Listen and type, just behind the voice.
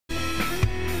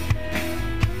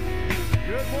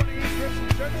Good morning, East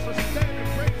Richland Church. Let's stand and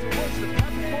praise and worship.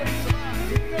 Happy 4th of July.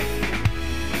 Here we go.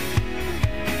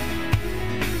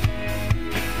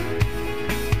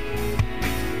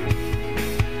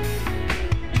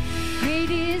 Great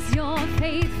is your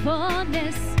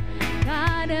faithfulness,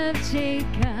 God of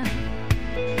Jacob.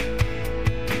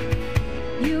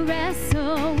 You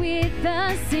wrestle with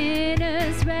the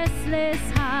sinner's restless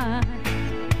heart.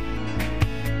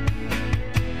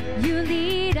 You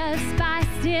lead us by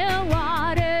still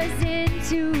waters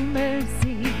into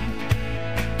mercy,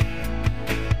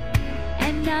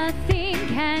 and nothing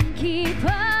can keep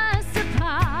us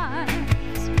apart.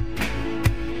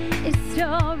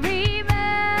 So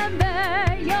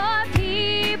remember your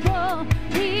people,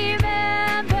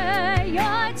 remember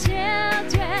your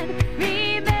children,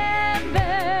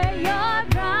 remember your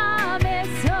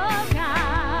promise, oh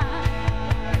God.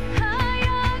 Oh,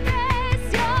 your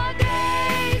grace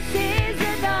is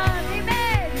enough.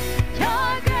 Amen.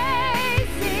 Your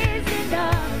grace is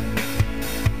enough.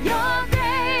 Your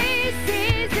grace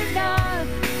is enough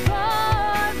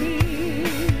for me.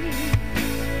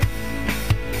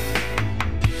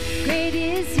 Great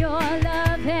is your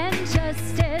love and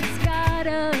justice, God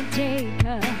of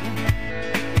Jacob.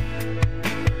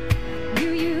 You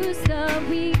use the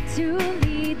weak to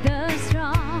lead the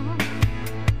strong.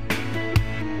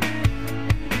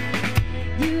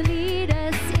 You lead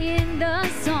us in the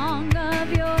song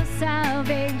of your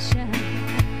salvation,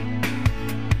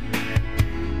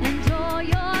 and all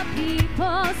your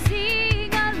people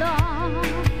sing along.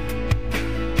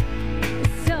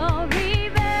 So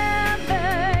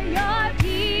remember your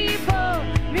people,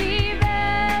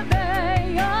 remember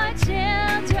your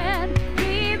children,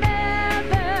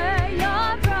 remember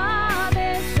your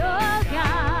promise, oh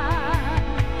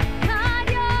God. God,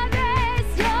 your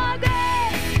grace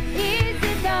is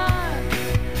enough.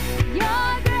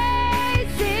 Your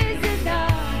grace is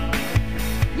enough.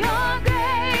 Your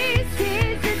grace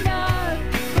is enough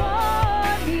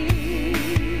for me.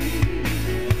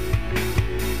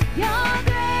 Your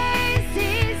grace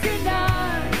is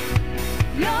enough.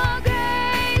 Your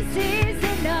grace is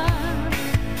enough.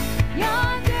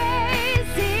 Your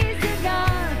grace is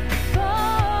enough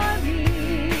for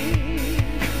me.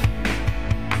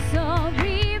 So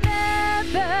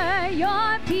remember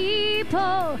your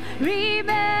people,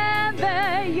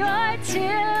 remember your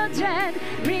children,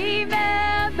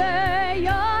 remember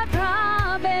your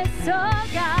promise, oh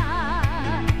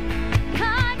God.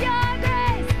 God, your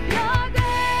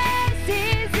grace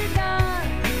is enough.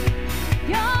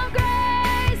 Your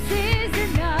grace is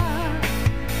enough.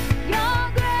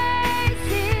 Your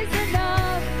grace is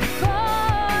enough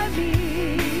for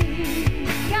me.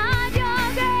 God, your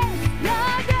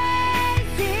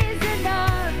grace is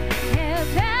enough.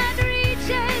 Heaven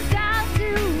reaches out to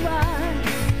us.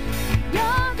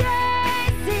 Your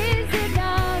grace is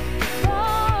enough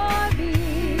for me.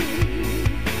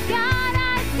 God, I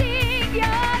sing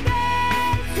your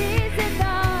grace is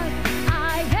enough. I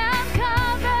am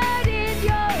covered in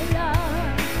your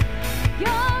love.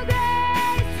 Your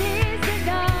grace is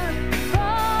enough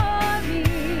for me.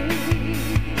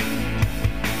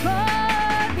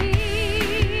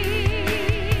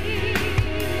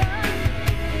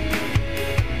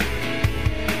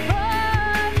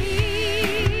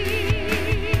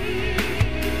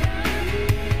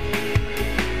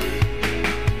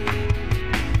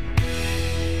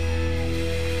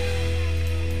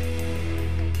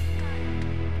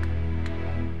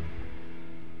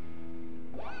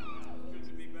 Good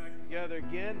to be back together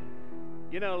again.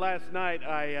 You know, last night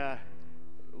I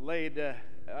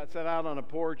sat out on a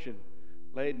porch and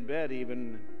laid in bed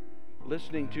even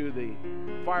listening to the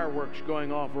fireworks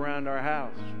going off around our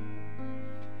house.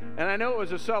 And I know it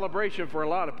was a celebration for a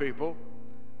lot of people,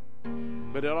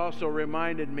 but it also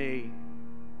reminded me,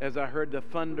 as I heard the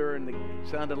thunder and it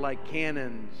sounded like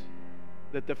cannons,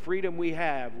 that the freedom we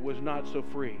have was not so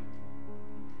free.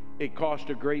 It cost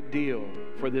a great deal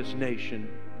for this nation.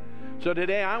 So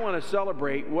today I want to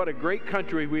celebrate what a great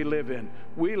country we live in.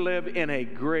 We live in a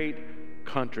great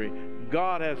country.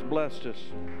 God has blessed us.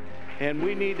 And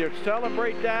we need to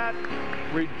celebrate that,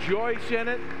 rejoice in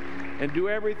it, and do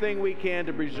everything we can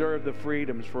to preserve the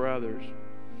freedoms for others.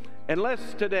 And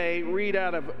let's today read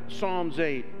out of Psalms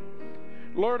 8.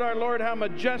 Lord, our Lord, how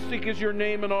majestic is your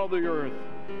name in all the earth.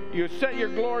 You have set your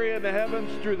glory in the heavens.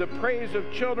 Through the praise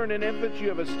of children and infants, you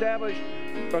have established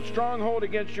a stronghold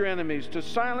against your enemies, to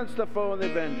silence the foe and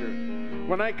the avenger.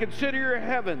 When I consider your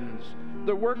heavens,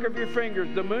 the work of your fingers,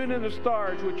 the moon and the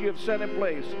stars which you have set in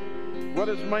place, what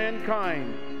is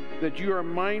mankind that you are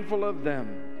mindful of them?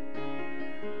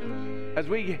 As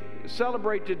we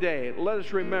celebrate today, let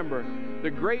us remember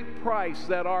the great price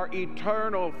that our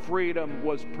eternal freedom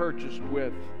was purchased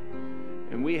with.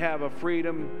 And we have a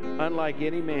freedom unlike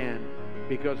any man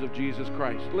because of Jesus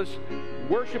Christ. Let's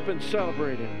worship and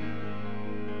celebrate Him.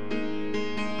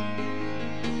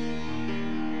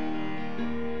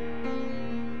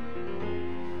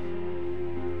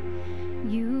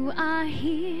 You are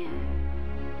here.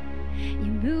 You're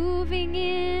moving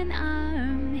in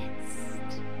our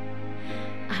midst.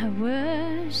 I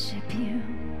worship you.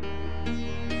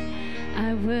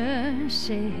 I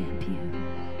worship you.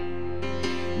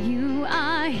 You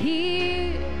are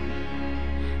here,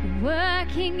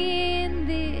 working in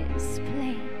this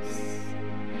place.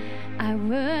 I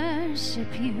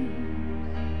worship you.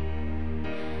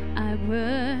 I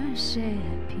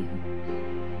worship you.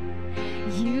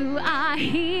 You are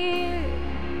here,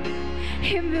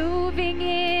 you're moving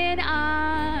in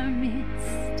our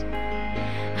midst.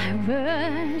 I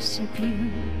worship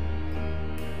you.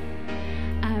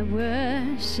 I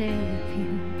worship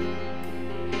you.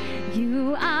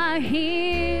 You are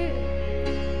here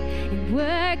and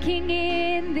working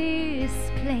in this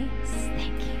place.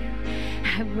 Thank you.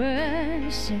 I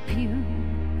worship you.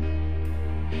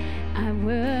 I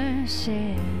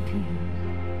worship you.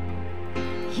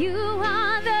 You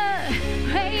are the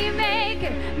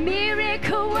waymaker,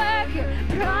 miracle worker,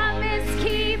 promise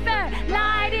keeper,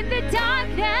 light in the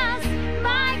darkness.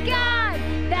 My God,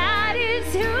 that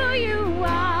is who you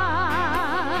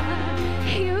are.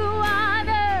 You are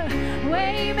the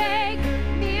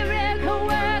waymaker, miracle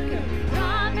worker,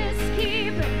 promise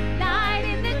keeper, light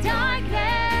in the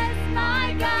darkness.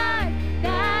 My God,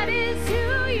 that is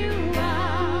who you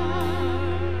are.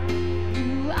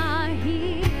 You are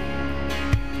here.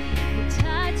 You're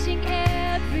touching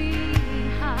every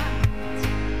heart.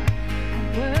 I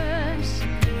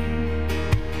worship you.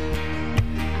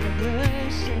 I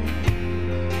worship you.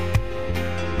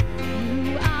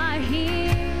 You are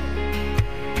here,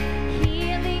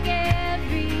 healing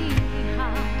every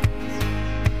heart.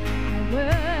 I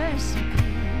worship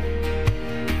you.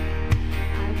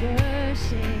 I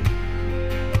worship you.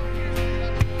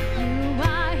 You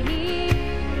are here.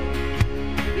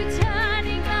 You're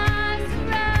turning us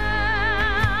around.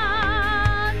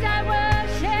 I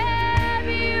worship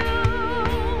you.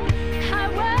 I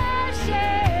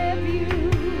worship you.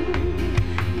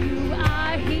 You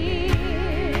are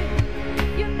here.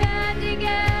 You're mending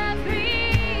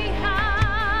every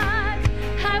heart.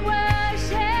 I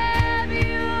worship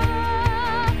you.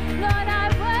 Lord, I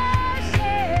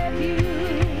worship you.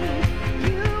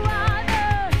 You are the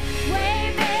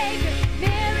waymaker,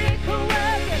 miracle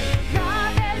worker,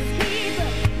 promise keeper,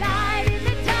 light in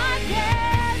the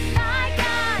darkness. My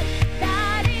God,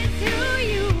 that is who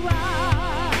you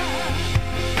are.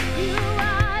 You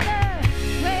are the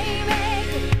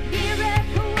waymaker,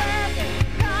 miracle worker,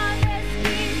 promise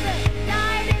keeper,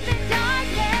 light in the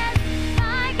darkness.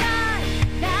 My God,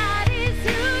 that is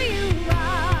who you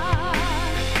are.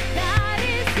 That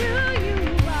is who you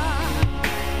are.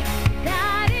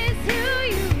 That is who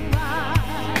you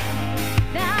are.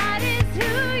 That is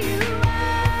who you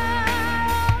are.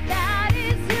 That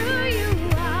is who you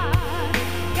are.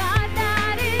 God,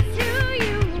 that is who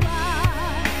you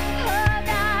are. Oh,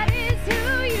 that is who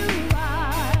you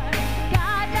are.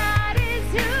 God, that is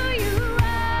who you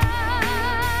are.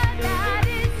 That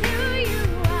is who you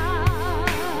are.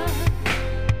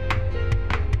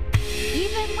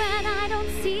 Even when I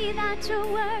don't see that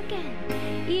you're working,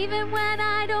 even when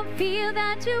I don't feel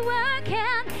that you're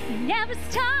working, you never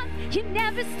stop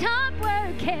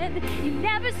working.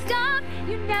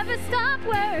 You never stop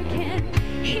working.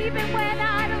 Even when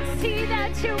I don't see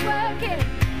that you're working,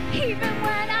 even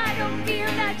when I don't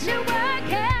feel that you're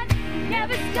working, you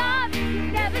never stop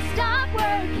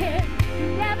working.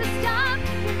 You never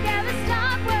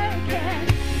stop working.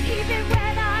 Even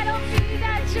when I don't see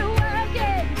that you're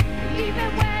working, even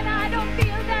when I don't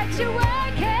feel that you're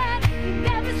working, you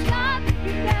never stop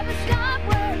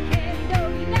working. No,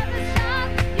 you never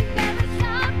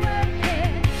stop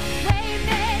working.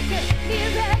 Waymaker,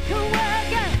 miracle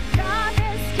worker,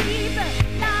 promise keeper,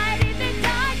 light in the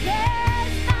darkness.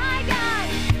 My God,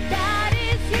 that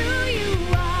is who you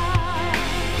are.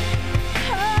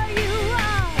 Oh, you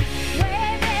are.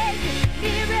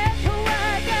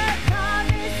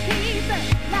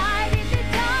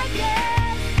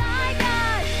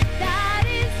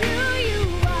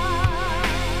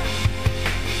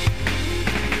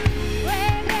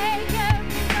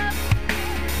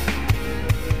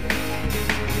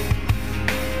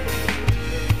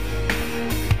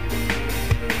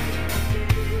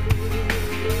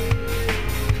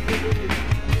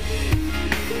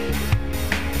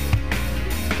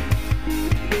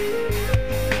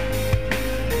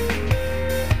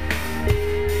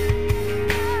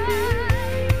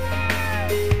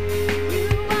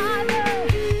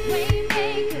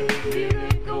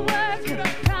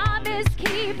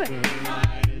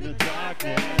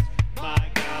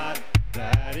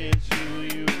 That is who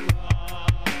you are.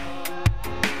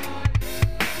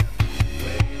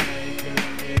 Waymaker,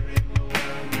 miracle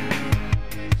worker,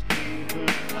 promise keeper,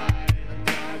 light in the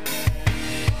darkness.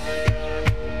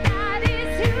 That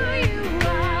is who you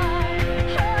are.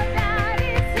 Oh, that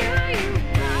is who you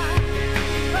are.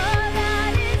 Oh,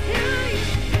 that is who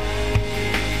you are.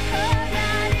 Oh,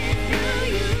 that is who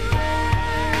you are.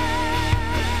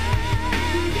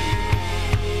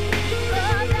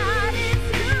 Oh, that is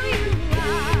who you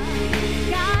are.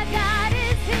 God, that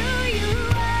is who you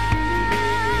are.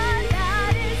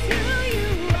 That is who you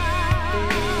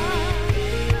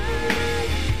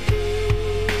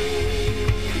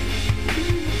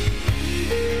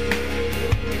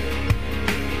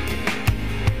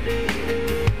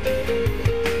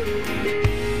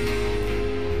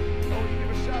Oh, give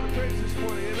a shout of praise this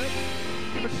morning, amen?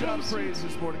 Give a shout of praise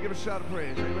this morning. Give a shout of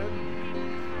praise, amen?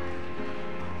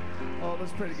 Oh,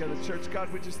 let's pray together, church.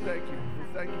 God, we just thank you. We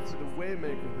thank you for the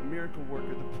waymaker, the miracle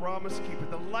worker, the promise keeper,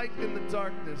 the light in the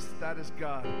darkness. That is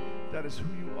God. That is who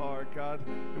you are, God.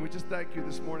 And we just thank you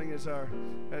this morning as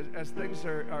things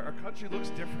are, our country looks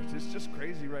different. It's just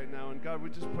crazy right now. And God, we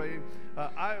just pray.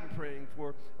 I am praying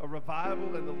for a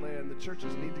revival in the land. The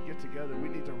churches need to get together. We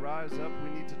need to rise up. We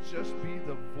need to just be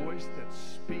the voice that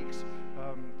speaks.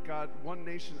 God, one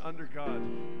nation under God.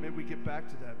 May we get back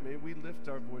to that. May we lift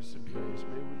our voice in praise.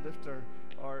 May we lift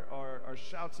our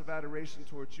shouts of adoration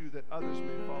towards you, that others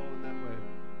may follow in that way.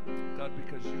 God,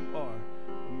 because you are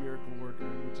a miracle worker.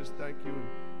 And we just thank you and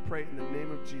pray in the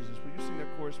name of Jesus. Will you sing that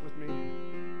chorus with me?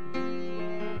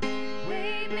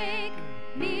 Waymaker,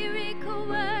 miracle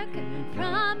worker,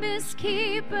 promise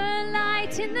keeper,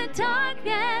 light in the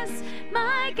darkness.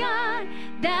 My God,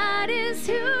 that is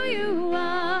who you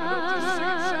are.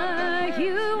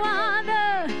 You are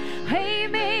the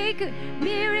waymaker,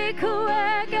 miracle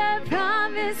worker,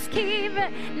 promise keeper,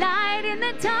 light in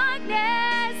the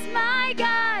darkness. My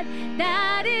God,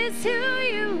 that is who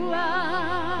you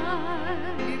are.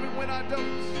 Even when I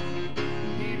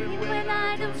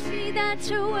don't see that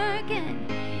you're working,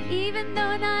 even though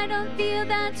I don't feel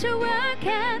that you're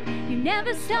working, you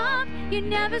never stop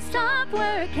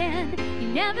working,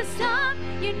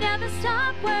 you never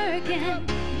stop working.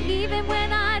 Even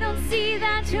when I don't see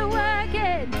that you're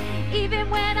working, even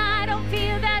when I don't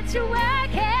feel that you're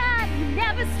working, you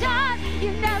never stop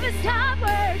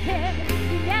working,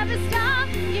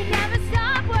 you never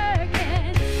stop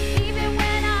working. Even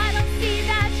when I don't see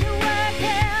that you're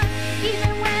working,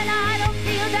 even when I don't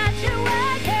feel that you're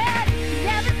working, you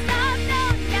never stop,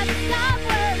 no, you never stop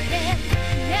working,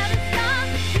 you never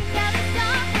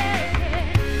stop working.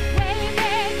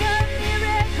 Waymaker,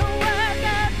 miracle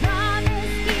worker,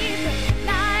 promise keeper,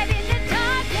 light in the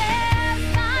darkness.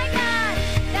 My God,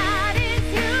 that is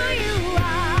who you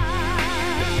are.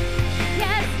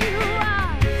 Yes, you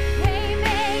are.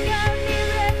 Waymaker,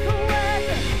 miracle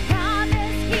worker,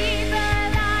 promise keeper,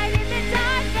 light in the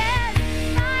darkness.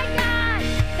 My God,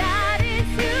 that is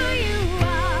who you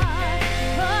are.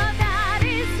 Oh, that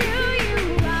is who you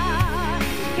are.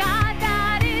 God,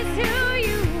 that is who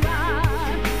you are.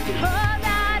 Oh,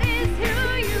 that is who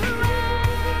you are.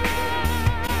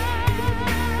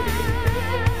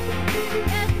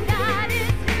 Yes, that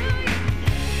is who you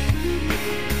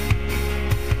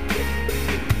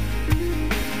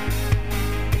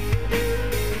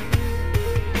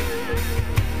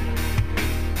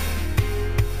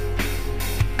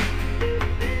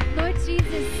Lord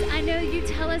Jesus, I know you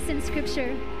tell us in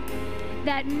Scripture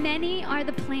that many are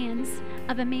the plans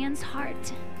of a man's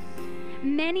heart.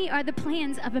 Many are the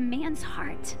plans of a man's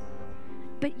heart.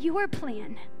 But your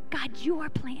plan, God, your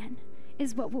plan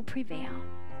is what will prevail.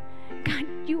 God,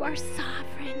 you are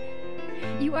sovereign.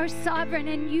 You are sovereign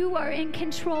and you are in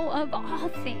control of all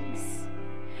things.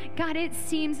 God, it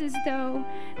seems as though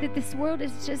that this world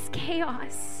is just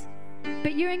chaos,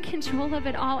 but you're in control of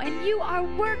it all, and you are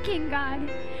working, God.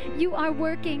 You are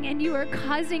working, and you are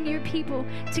causing your people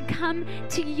to come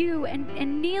to you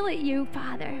and kneel at you,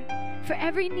 Father. For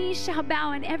every knee shall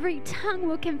bow and every tongue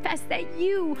will confess that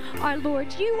you are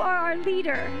Lord. You are our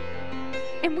leader,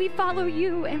 and we follow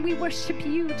you and we worship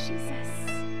you, Jesus.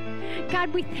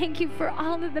 God, we thank you for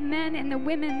all of the men and the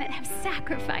women that have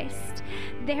sacrificed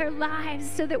their lives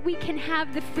so that we can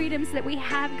have the freedoms that we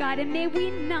have, God. And may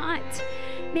we not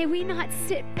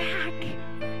sit back.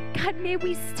 God, may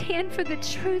we stand for the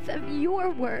truth of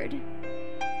your word.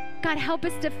 God, help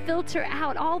us to filter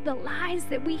out all the lies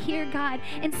that we hear, God,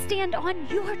 and stand on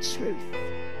your truth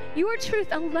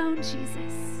alone,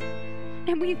 Jesus.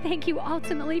 And we thank you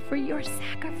ultimately for your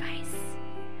sacrifice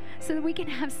so that we can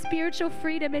have spiritual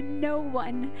freedom, and no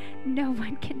one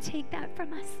can take that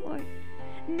from us, Lord.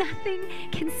 Nothing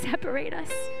can separate us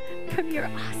from your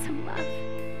awesome love.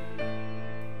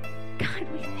 God,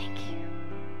 we thank you.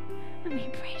 And we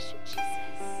praise you, Jesus.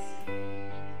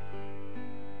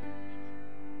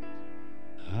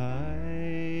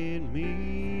 Hide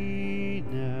me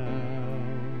now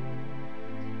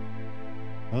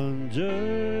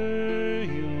under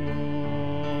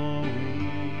your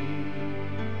wings.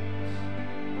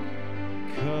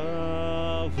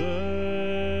 Cover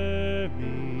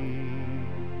me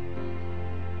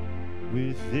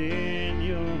within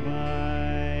your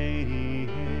mighty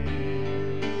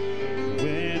hand.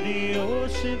 When the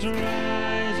oceans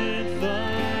rise and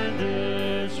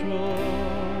thunders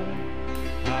roar,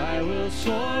 I will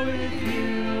soar with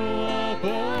you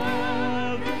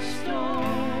above the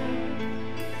storm.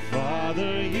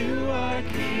 Father, you are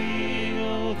king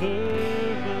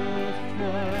over my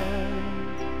flood.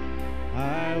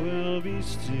 I will be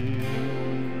still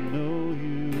and know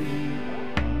you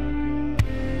are God.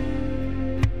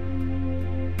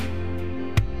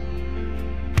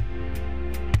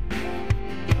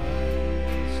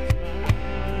 Rest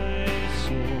my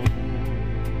soul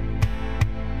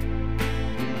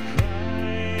in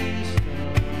Christ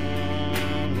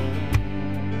alone.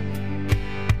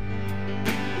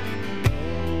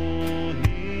 Know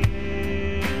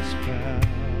His power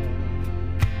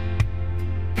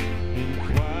in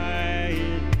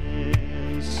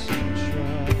quietness and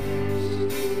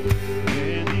trust.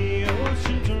 When the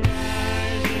oceans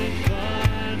rise and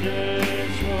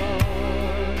thunders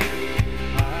roar,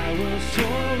 I will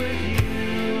soar with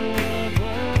you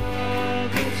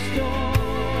above the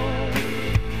storm.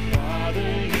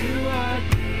 Father, you are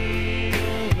king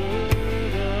over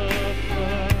the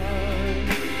flood.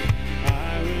 I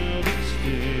will be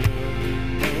still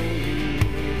and know you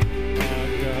are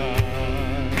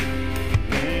God.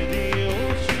 When the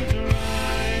oceans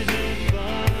rise and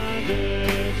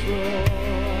thunders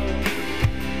roar,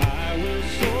 I will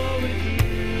soar with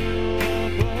you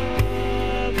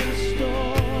above the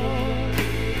storm.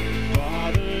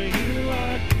 Father, you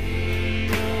are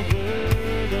king over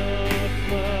the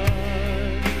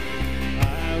flood.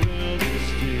 I will be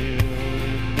still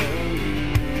and know you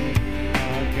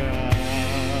are God.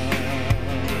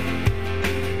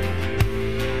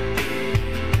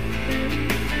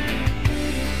 Will be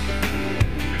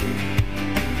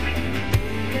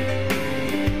still.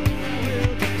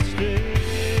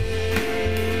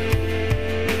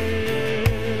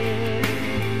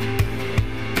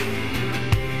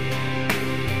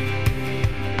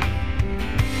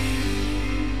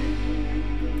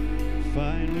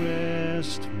 Find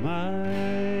rest,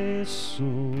 my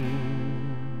soul,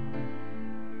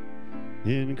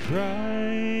 in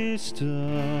Christ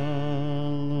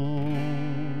alone.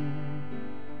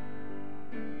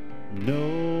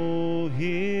 Know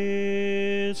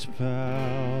His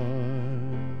power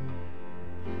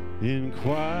in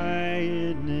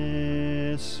quietness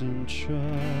and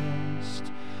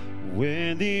trust.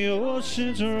 When the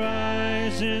oceans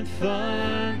rise and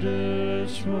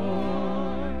thunders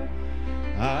roar,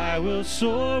 I will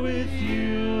soar with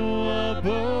you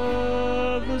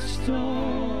above the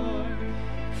storm.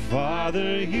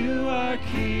 Father, you are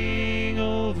king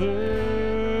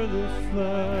over the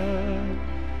flood.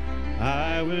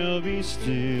 I will be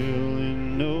still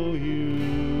and know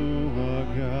you are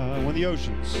God. When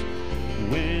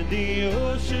the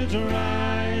oceans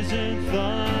rise and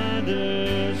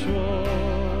thunders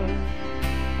roar,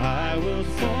 I will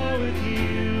soar with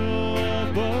you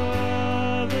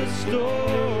above the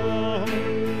storm.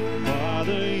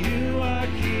 Father, you are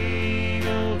king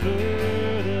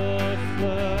over the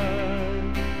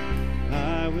flood.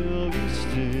 I will be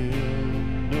still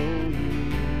and know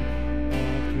you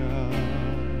are God.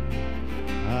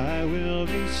 I will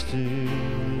be still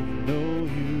and know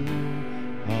you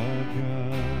are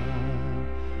God.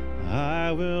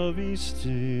 I will be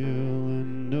still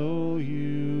and know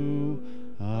you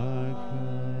are God.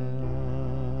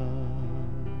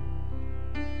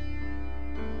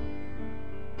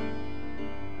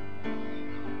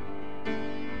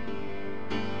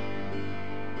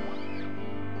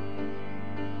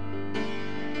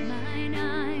 Mine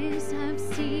eyes have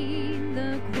seen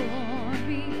the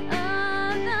glory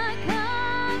of the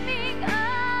coming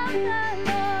of the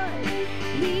Lord.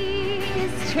 He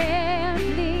is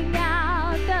trampling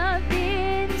out the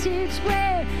vintage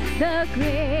where the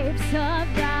grapes of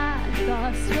wrath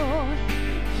are stored.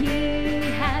 He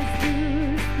has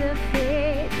loosed the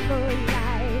faithful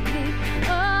lightning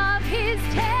of His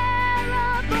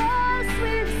terrible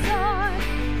swift sword.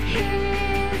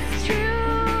 His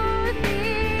truth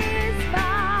is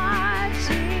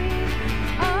marching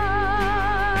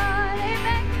on.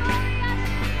 Amen. Gloria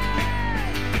to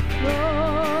God.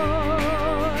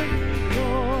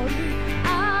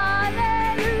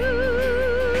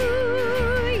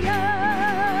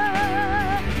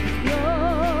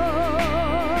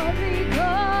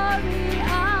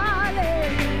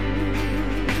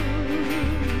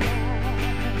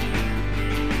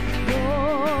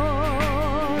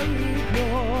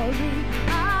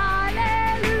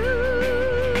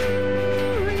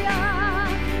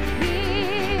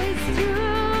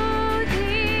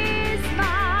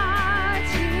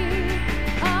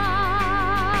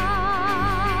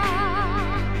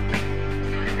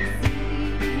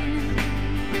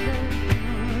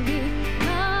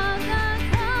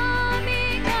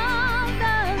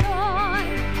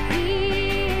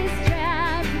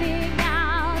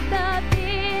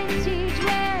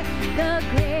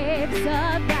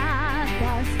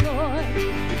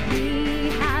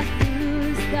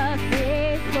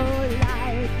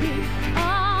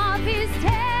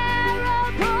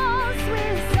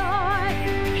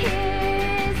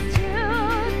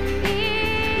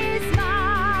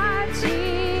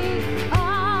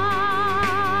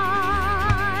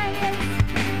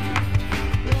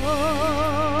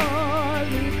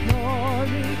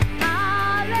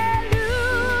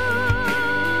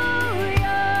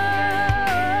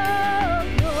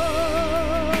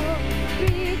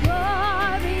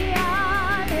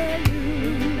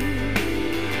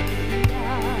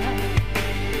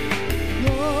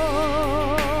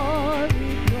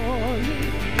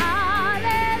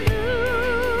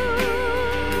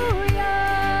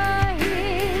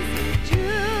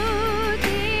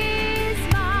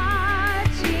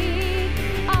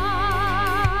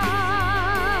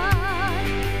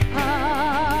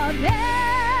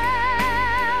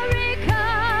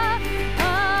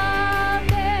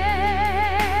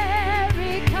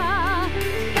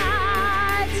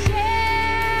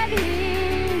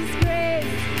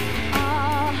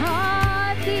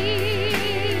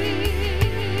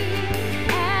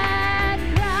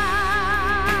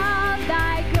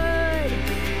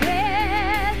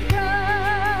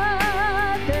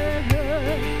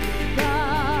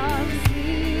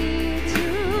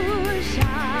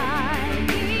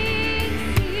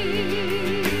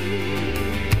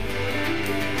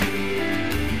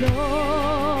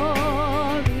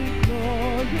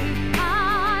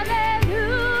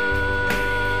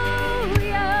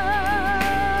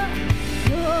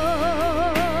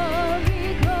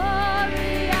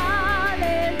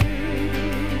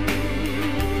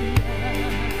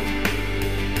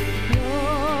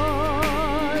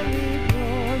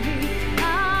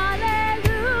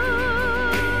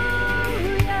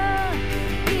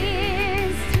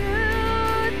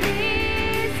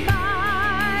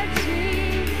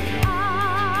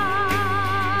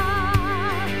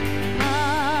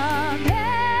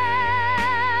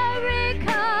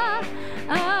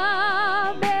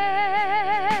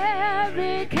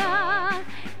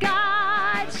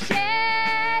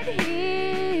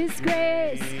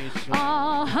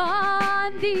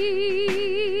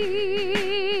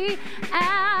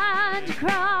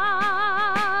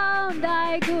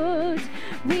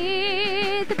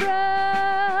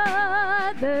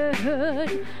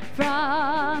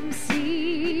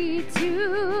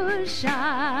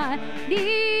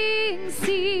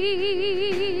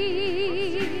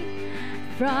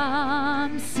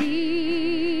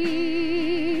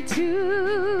 sea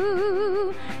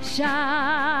to shining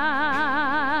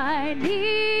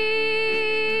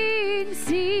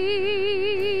sea.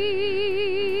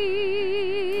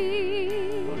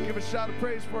 Well, give a shout of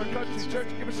praise for our country, church.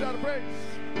 Give a shout of praise.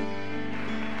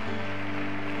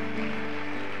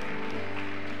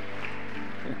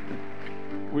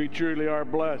 We truly are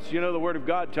blessed. You know, the Word of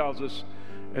God tells us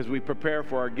as we prepare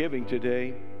for our giving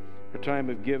today, a time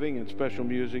of giving and special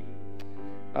music,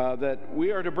 that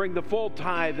we are to bring the full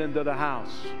tithe into the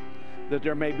house, that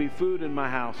there may be food in my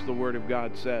house, the Word of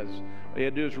God says. All you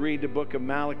have to do is read the book of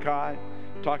Malachi.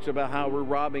 It talks about how we're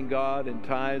robbing God in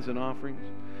tithes and offerings.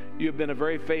 You've been a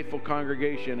very faithful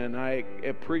congregation, and I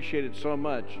appreciate it so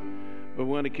much. But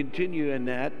we want to continue in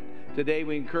that. Today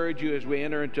we encourage you as we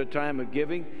enter into a time of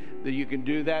giving that you can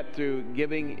do that through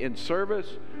giving in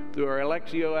service, through our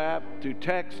Alexio app, through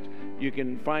text. You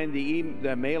can find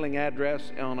the mailing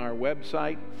address on our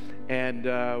website, and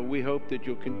we hope that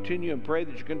you'll continue and pray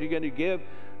that you're going to give,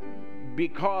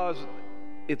 because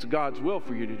it's God's will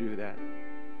for you to do that.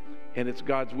 And it's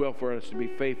God's will for us to be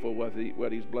faithful with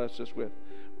what He's blessed us with.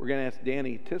 We're going to ask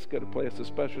Danny Tiska to play us a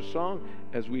special song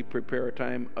as we prepare a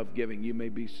time of giving. You may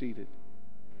be seated.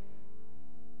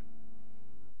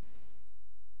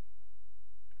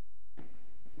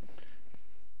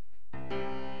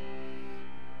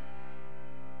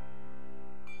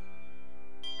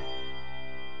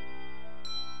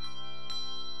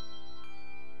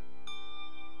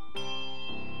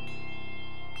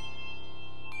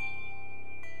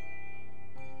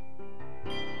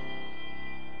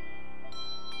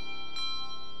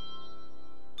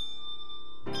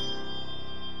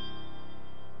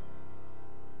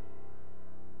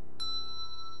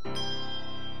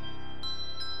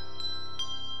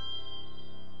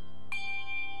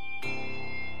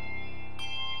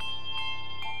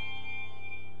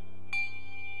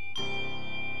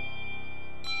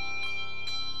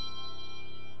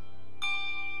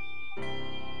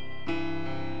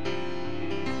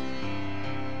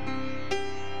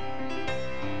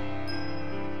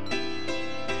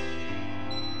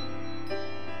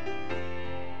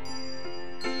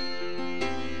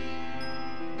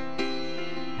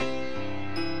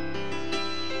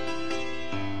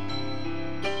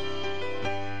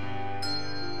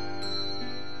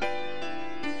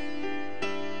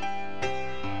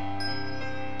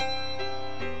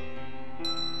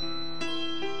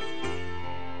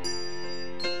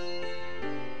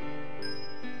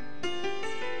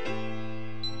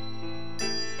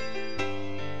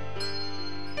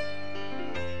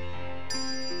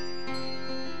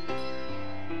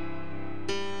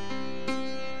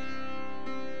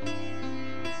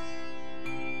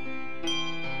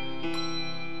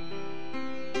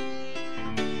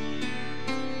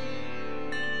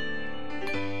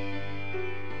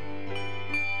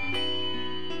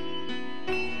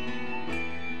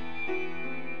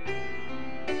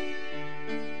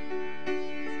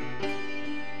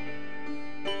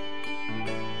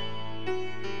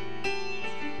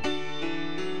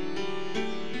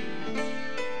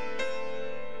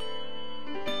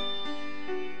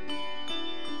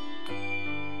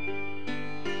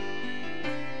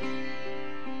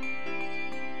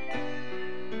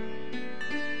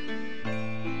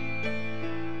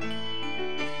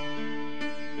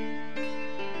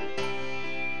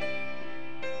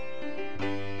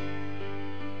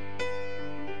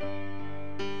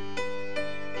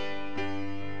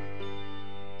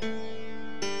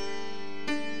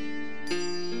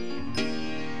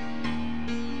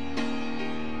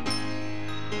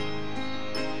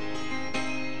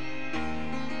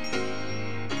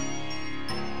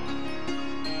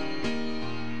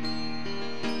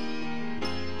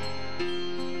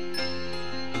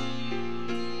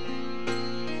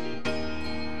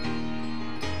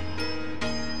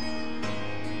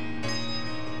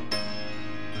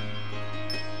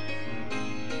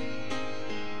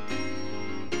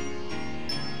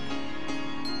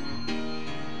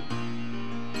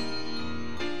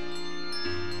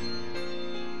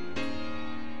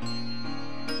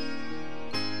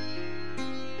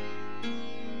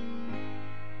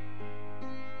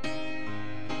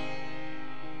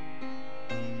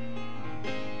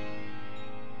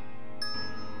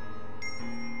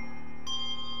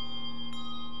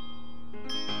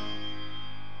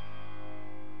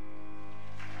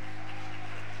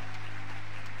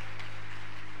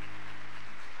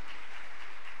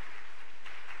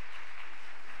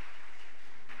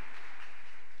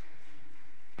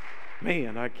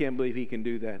 Man, I can't believe he can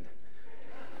do that.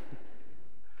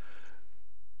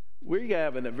 We're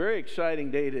having a very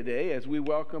exciting day today as we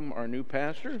welcome our new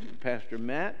pastor, Pastor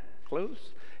Matt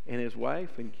Close. and his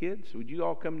wife and kids. Would you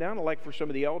all come down? I'd like for some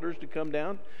of the elders to come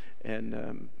down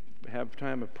and have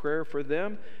time of prayer for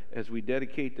them as we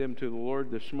dedicate them to the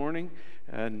Lord this morning.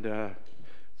 And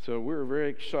so we're very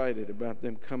excited about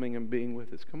them coming and being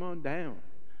with us. Come on down.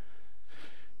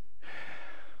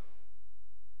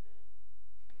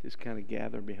 Just kind of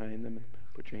gather behind them and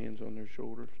put your hands on their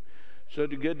shoulders. So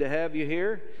good to have you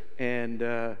here. And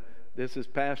this is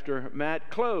Pastor Matt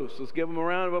Close. Let's give him a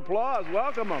round of applause.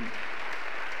 Welcome him.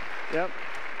 Yep.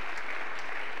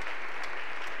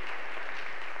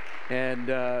 And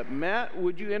Matt,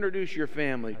 would you introduce your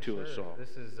family to us all?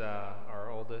 This is our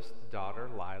oldest daughter,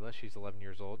 Lila. She's 11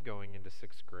 years old, going into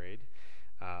 6th grade.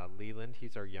 Leland,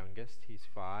 he's our youngest. He's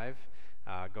 5,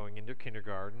 going into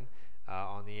kindergarten.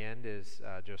 On the end is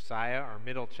Josiah, our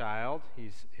middle child.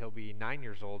 He'll be 9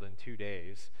 years old in 2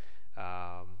 days,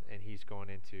 and he's going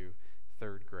into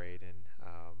 3rd grade.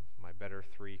 And my better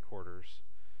 3/4,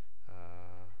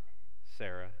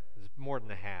 Sarah, is more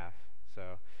than a half,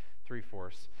 so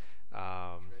 3/4.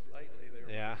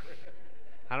 Yeah.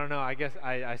 I don't know. I guess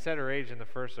I said her age in the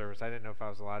first service. I didn't know if I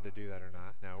was allowed to do that or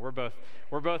not. No,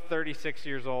 we're both 36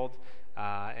 years old,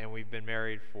 and we've been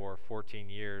married for 14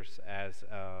 years as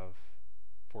of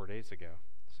 4 days ago.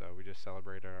 So we just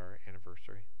celebrated our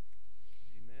anniversary.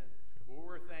 Amen. Well,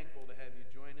 we're thankful to have you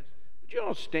join us. Would you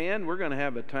all stand? We're going to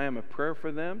have a time of prayer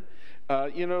for them. I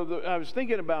was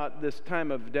thinking about this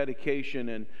time of dedication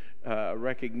and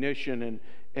recognition,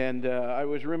 and I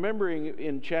was remembering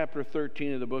in chapter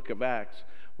 13 of the book of Acts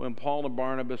when Paul and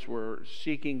Barnabas were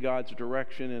seeking God's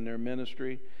direction in their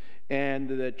ministry, and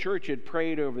the church had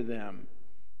prayed over them.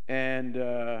 And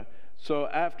so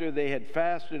after they had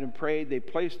fasted and prayed, they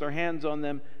placed their hands on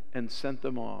them and sent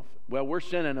them off. Well, we're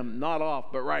sending them not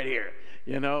off, but right here.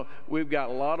 You know, we've got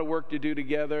a lot of work to do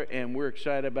together, and we're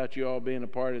excited about you all being a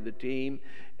part of the team,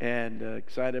 and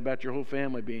excited about your whole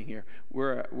family being here.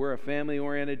 We're a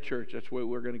family-oriented church. That's what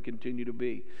we're going to continue to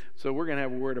be. So we're going to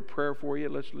have a word of prayer for you.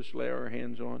 Let's lay our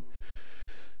hands on.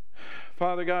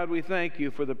 Father God, we thank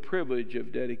you for the privilege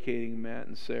of dedicating Matt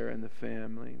and Sarah and the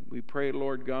family. We pray,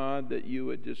 Lord God, that you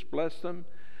would just bless them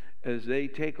as they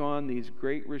take on these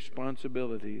great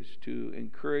responsibilities to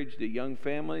encourage the young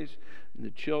families and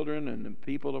the children and the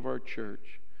people of our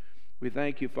church. We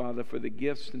thank you, Father, for the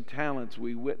gifts and talents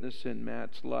we witness in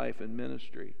Matt's life and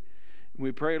ministry.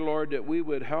 We pray, Lord, that we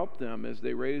would help them as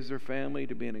they raise their family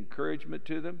to be an encouragement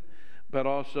to them, but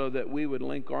also that we would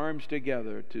link arms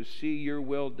together to see your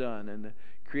will done in the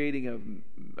creating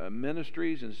of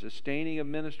ministries and sustaining of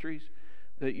ministries,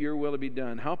 that your will be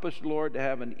done. Help us, Lord, to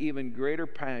have an even greater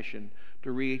passion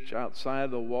to reach outside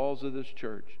the walls of this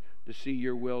church to see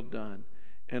your will done.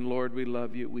 And Lord, we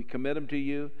love you. We commit them to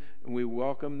you, and we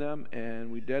welcome them,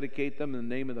 and we dedicate them in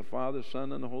the name of the Father,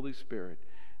 Son, and the Holy Spirit.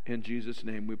 In Jesus'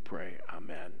 name we pray.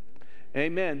 Amen.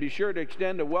 Amen. Be sure to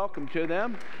extend a welcome to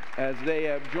them as they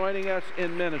are joining us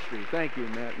in ministry. Thank you,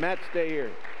 Matt. Matt, stay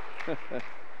here.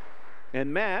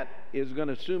 And Matt is going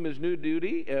to assume his new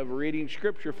duty of reading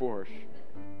Scripture for us.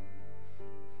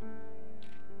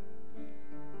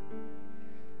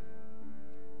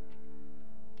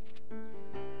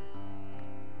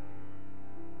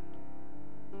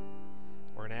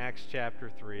 We're in Acts chapter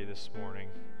 3 this morning,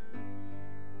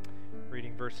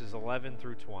 reading verses 11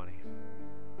 through 20.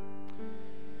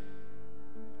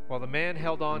 While the man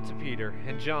held on to Peter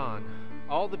and John,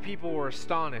 all the people were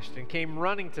astonished and came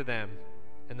running to them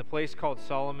in the place called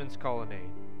Solomon's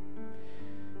Colonnade.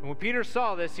 And when Peter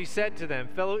saw this, he said to them,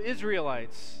 "Fellow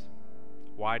Israelites,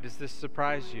 why does this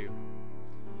surprise you?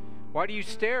 Why do you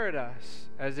stare at us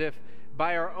as if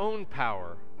by our own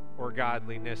power or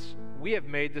godliness we have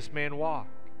made this man walk?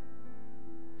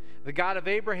 The God of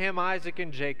Abraham, Isaac,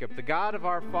 and Jacob, the God of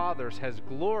our fathers, has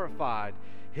glorified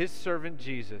his servant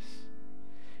Jesus.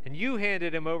 And you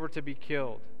handed him over to be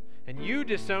killed, and you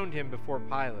disowned him before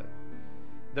Pilate,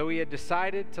 though he had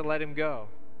decided to let him go.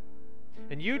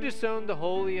 And you disowned the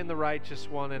holy and the righteous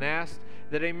one and asked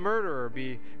that a murderer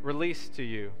be released to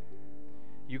you.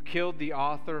 You killed the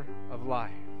author of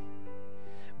life.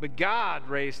 But God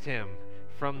raised him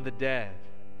from the dead,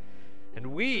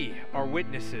 and we are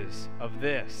witnesses of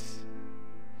this.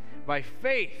 By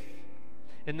faith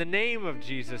in the name of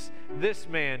Jesus, this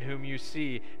man whom you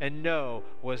see and know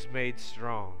was made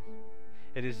strong.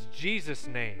 It is Jesus'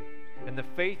 name and the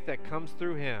faith that comes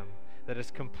through him that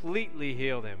has completely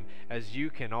healed him, as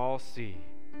you can all see.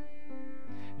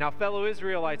 Now, fellow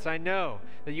Israelites, I know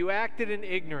that you acted in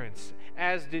ignorance,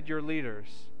 as did your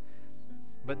leaders.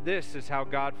 But this is how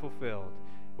God fulfilled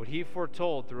what he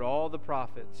foretold through all the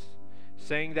prophets,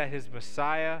 saying that his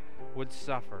Messiah would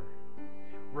suffer.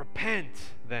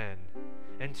 Repent, then,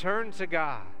 and turn to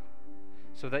God,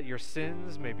 so that your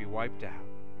sins may be wiped out,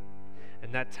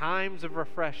 and that times of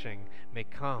refreshing may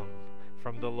come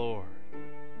from the Lord,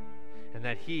 and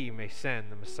that he may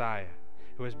send the Messiah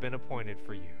who has been appointed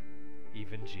for you,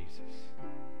 even Jesus.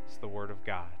 It's the word of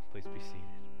God. Please be seated.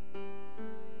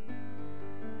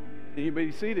 You may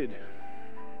be seated.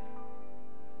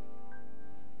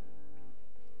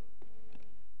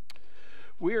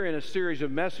 We are in a series of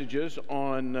messages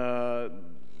on,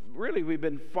 really we've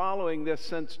been following this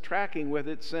since, tracking with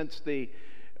it since the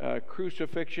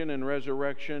crucifixion and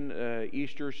resurrection,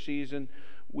 Easter season.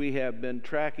 We have been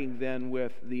tracking then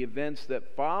with the events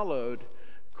that followed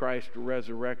Christ's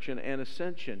resurrection and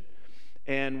ascension.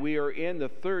 And we are in the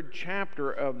third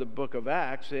chapter of the book of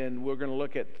Acts, and we're going to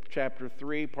look at chapter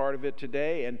 3, part of it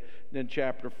today, and then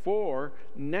chapter 4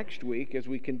 next week as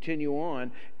we continue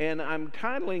on. And I'm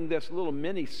titling this little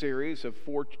mini-series of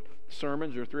 4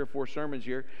 sermons, or 3 or 4 sermons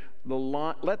here,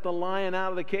 Let the Lion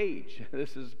Out of the Cage.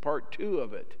 This is part 2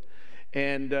 of it.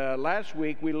 And last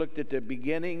week we looked at the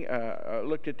beginning,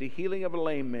 looked at the healing of a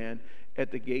lame man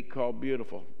at the gate called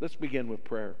Beautiful. Let's begin with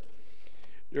prayer.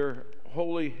 Dear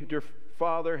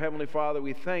Father, Heavenly Father,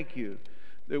 we thank you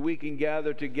that we can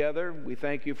gather together. We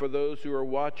thank you for those who are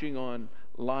watching on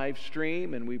live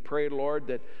stream, and we pray, Lord,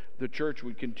 that the church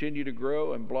would continue to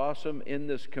grow and blossom in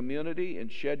this community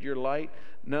and shed your light,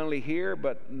 not only here,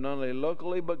 but not only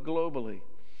locally, but globally.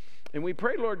 And we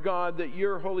pray, Lord God, that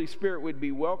your Holy Spirit would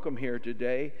be welcome here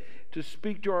today to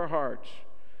speak to our hearts,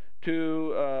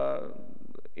 to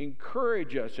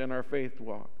encourage us in our faith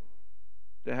walk,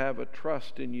 to have a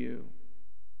trust in you.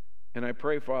 And I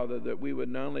pray, Father, that we would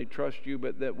not only trust you,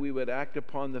 but that we would act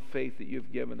upon the faith that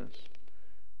you've given us.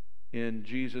 In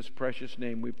Jesus' precious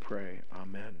name we pray.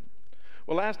 Amen.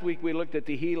 Well, last week we looked at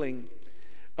the healing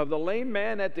of the lame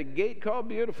man at the gate called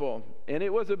Beautiful. And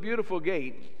it was a beautiful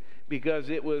gate because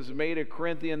it was made of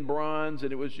Corinthian bronze,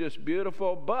 and it was just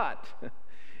beautiful. But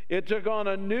it took on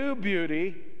a new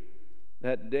beauty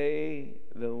that day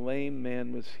the lame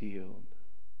man was healed.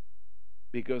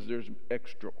 Because there's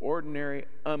extraordinary,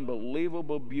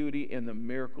 unbelievable beauty in the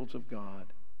miracles of God.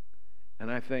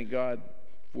 And I thank God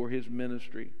for his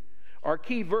ministry. Our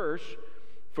key verse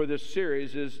for this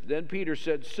series is, then Peter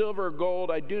said, silver or gold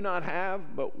I do not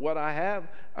have, but what I have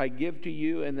I give to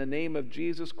you. In the name of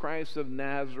Jesus Christ of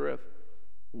Nazareth,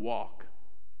 walk.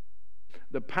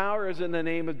 The power is in the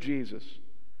name of Jesus.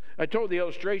 I told the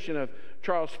illustration of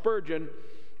Charles Spurgeon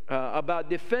about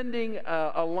defending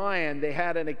a lion they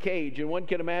had in a cage. And one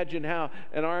can imagine how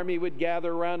an army would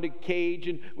gather around a cage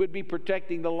and would be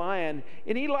protecting the lion.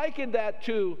 And he likened that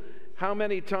to how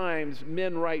many times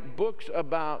men write books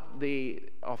about the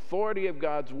authority of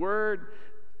God's Word,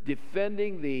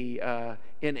 defending the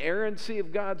inerrancy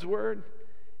of God's Word.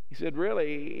 He said,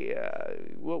 really,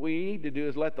 what we need to do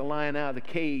is let the lion out of the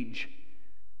cage,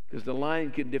 because the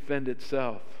lion can defend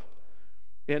itself.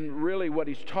 And really what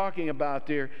he's talking about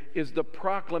there is the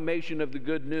proclamation of the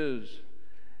good news.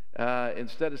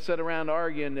 Instead of sit around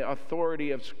arguing the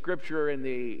authority of Scripture and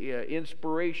the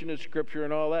inspiration of Scripture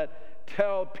and all that,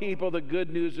 tell people the good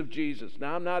news of Jesus.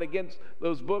 Now, I'm not against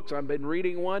those books. I've been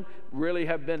reading one, really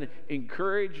have been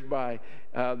encouraged by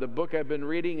the book I've been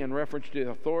reading in reference to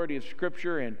the authority of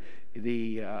Scripture and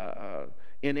the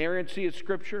inerrancy of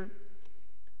Scripture.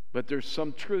 But there's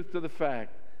some truth to the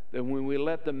fact that when we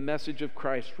let the message of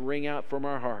Christ ring out from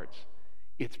our hearts,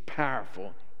 it's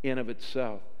powerful in of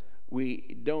itself.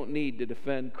 We don't need to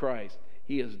defend Christ.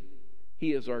 He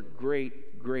is our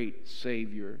great, great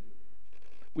Savior.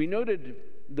 We noted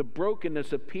the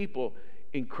brokenness of people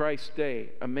in Christ's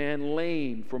day. A man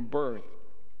lame from birth,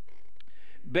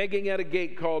 begging at a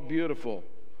gate called Beautiful,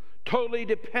 totally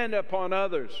dependent upon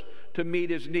others to meet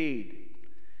his need,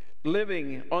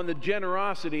 living on the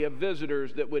generosity of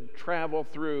visitors that would travel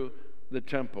through the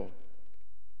temple.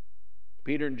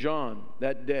 Peter and John,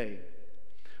 that day,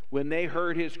 when they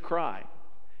heard his cry,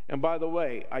 and by the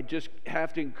way, I just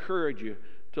have to encourage you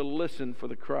to listen for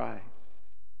the cry,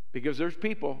 because there's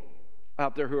people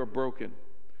out there who are broken,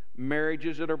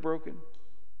 marriages that are broken,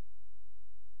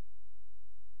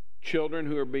 children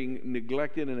who are being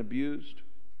neglected and abused,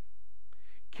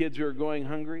 kids who are going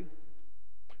hungry.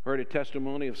 Heard a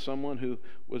testimony of someone who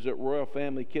was at Royal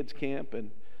Family Kids Camp, and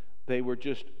they were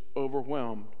just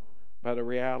overwhelmed by the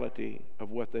reality of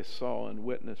what they saw and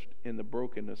witnessed in the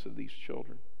brokenness of these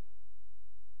children.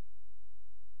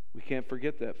 We can't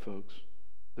forget that, folks.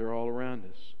 They're all around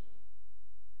us.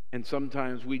 And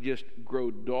sometimes we just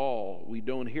grow dull. We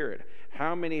don't hear it.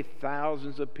 How many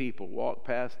thousands of people walked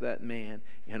past that man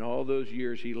in all those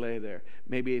years he lay there?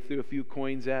 Maybe they threw a few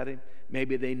coins at him.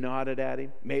 Maybe they nodded at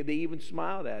him. Maybe they even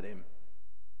smiled at him.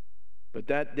 But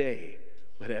that day,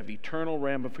 but have eternal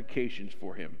ramifications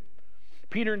for him.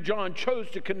 Peter and John chose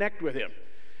to connect with him.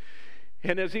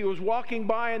 And as he was walking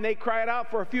by and they cried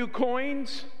out for a few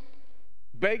coins,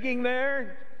 begging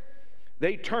there,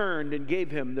 they turned and gave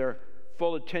him their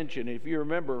full attention. If you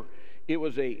remember, it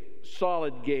was a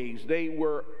solid gaze. They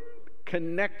were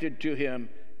connected to him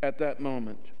at that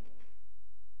moment.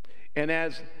 And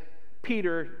as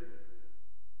Peter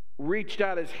reached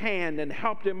out his hand and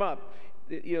helped him up,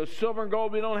 silver and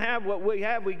gold we don't have. What we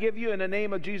have, we give you in the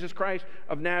name of Jesus Christ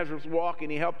of Nazareth. Walk, and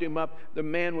he helped him up. The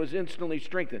man was instantly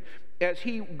strengthened. As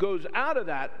he goes out of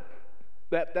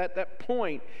that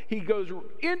point, he goes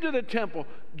into the temple,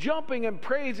 jumping and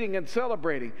praising and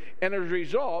celebrating. And as a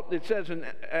result, it says in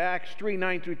Acts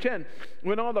 3:9-10,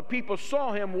 when all the people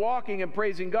saw him walking and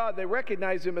praising God, they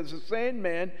recognized him as the same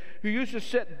man who used to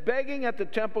sit begging at the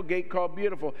temple gate called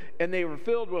Beautiful. And they were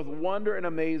filled with wonder and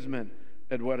amazement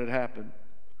at what had happened.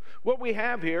 What we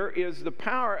have here is the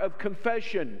power of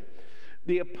confession.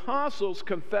 The apostles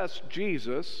confessed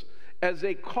Jesus as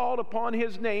they called upon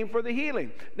his name for the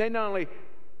healing. They not only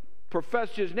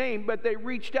professed his name, but they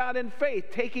reached out in faith,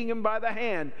 taking him by the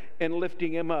hand and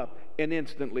lifting him up, and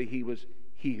instantly he was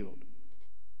healed.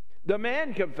 The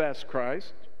man confessed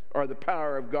Christ, or the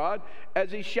power of God,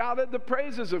 as he shouted the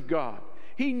praises of God.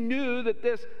 He knew that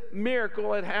this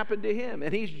miracle had happened to him,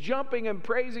 and he's jumping and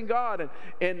praising God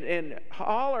and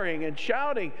hollering and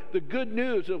shouting the good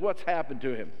news of what's happened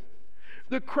to him.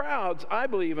 The crowds, I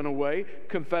believe in a way,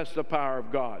 confessed the power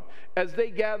of God as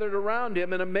they gathered around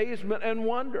him in amazement and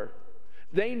wonder.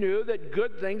 They knew that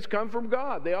good things come from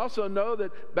God. They also know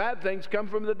that bad things come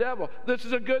from the devil. This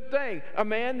is a good thing. A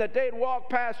man that they'd walked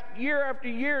past year after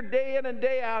year, day in and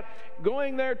day out,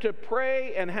 going there to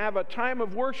pray and have a time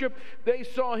of worship, they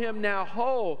saw him now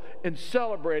whole and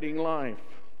celebrating life.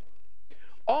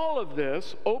 All of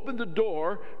this opened the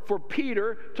door for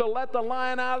Peter to let the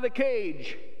lion out of the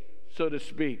cage, so to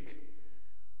speak.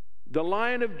 The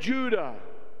Lion of Judah,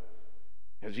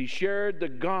 as he shared the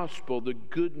gospel, the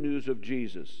good news of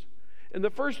Jesus. And the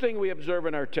first thing we observe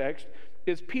in our text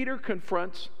is Peter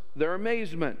confronts their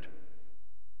amazement.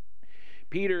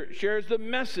 Peter shares the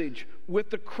message with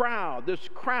the crowd, this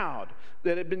crowd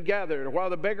that had been gathered. While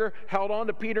the beggar held on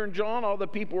to Peter and John, all the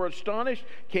people were astonished,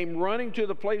 came running to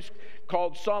the place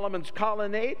called Solomon's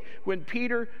Colonnade. When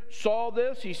Peter saw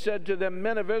this, he said to them,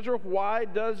 "Men of Israel, why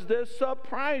does this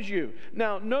surprise you?"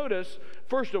 Now, notice,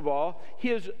 first of all,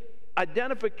 his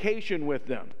identification with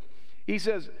them. He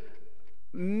says,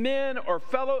 men or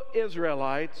fellow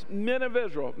Israelites, men of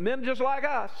Israel, men just like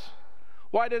us.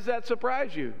 Why does that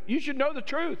surprise you? You should know the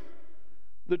truth.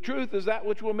 The truth is that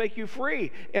which will make you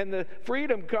free. And the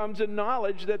freedom comes in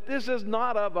knowledge that this is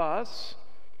not of us.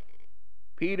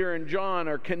 Peter and John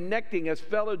are connecting as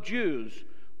fellow Jews.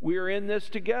 We are in this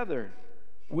together.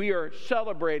 We are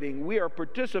celebrating. We are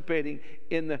participating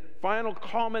in the final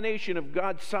culmination of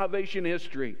God's salvation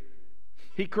history.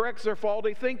 He corrects their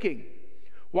faulty thinking.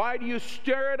 Why do you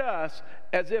stare at us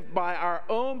as if by our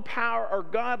own power or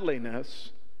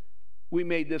godliness we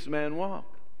made this man walk?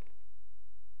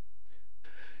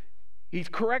 He's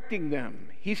correcting them.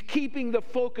 He's keeping the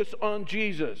focus on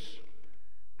Jesus.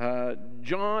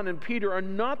 John and Peter are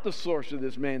not the source of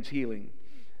this man's healing.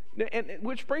 And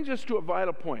which brings us to a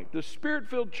vital point. The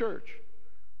Spirit-filled church,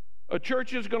 a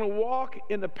church is going to walk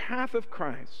in the path of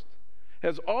Christ,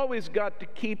 has always got to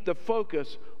keep the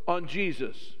focus on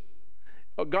Jesus.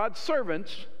 God's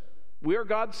servants, we are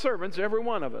God's servants, every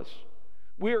one of us.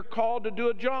 We are called to do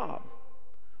a job.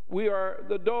 We are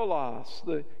the doulos,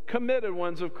 the committed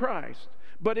ones of Christ.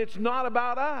 But it's not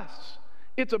about us.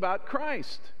 It's about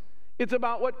Christ. It's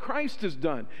about what Christ has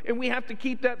done. And we have to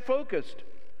keep that focused.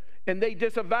 And they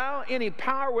disavow any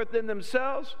power within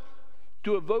themselves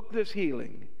to evoke this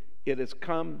healing. It has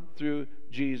come through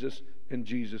Jesus and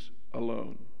Jesus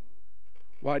alone.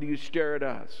 Why do you stare at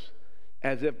us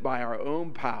as if by our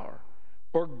own power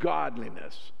or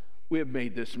godliness we have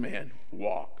made this man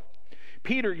walk?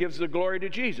 Peter gives the glory to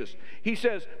Jesus. He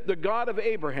says, the God of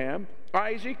Abraham,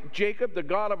 Isaac, Jacob, the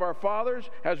God of our fathers,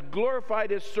 has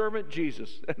glorified his servant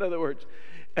Jesus. In other words,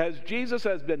 as Jesus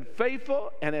has been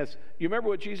faithful, and as you remember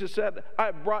what Jesus said,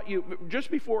 I brought you, just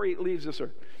before he leaves this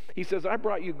earth, he says, I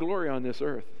brought you glory on this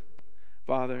earth.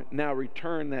 Father, now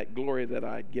return that glory that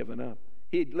I'd given up.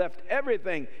 He'd left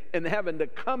everything in heaven to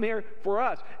come here for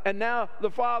us. And now the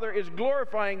Father is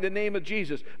glorifying the name of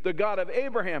Jesus, the God of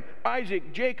Abraham,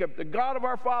 Isaac, Jacob, the God of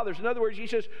our fathers. In other words, he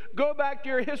says, go back to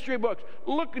your history books.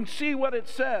 Look and see what it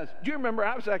says. Do you remember?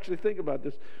 I was actually thinking about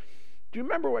this. Do you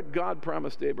remember what God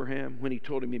promised Abraham when he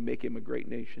told him he'd make him a great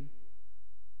nation?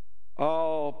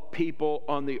 All people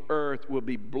on the earth will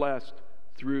be blessed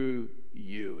through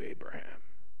you, Abraham.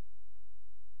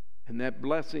 And that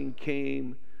blessing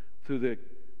came through the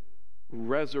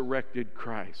resurrected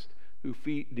Christ who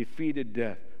defeated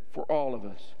death for all of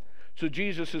us. So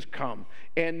Jesus has come,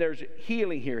 and there's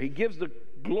healing here. He gives the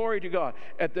glory to God.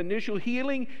 At the initial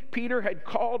healing, Peter had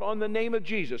called on the name of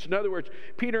Jesus. In other words,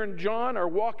 Peter and John are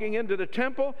walking into the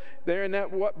temple. They're in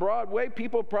that broad way.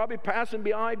 People probably passing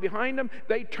behind them.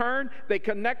 They turn. They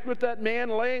connect with that man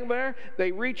laying there.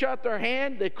 They reach out their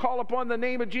hand. They call upon the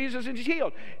name of Jesus, and he's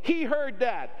healed. He heard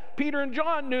that. Peter and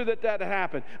John knew that had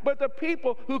happened. But the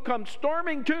people who come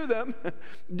storming to them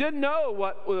didn't know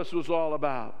what this was all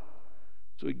about.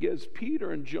 So he gives Peter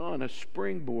and John a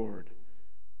springboard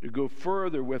to go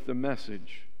further with the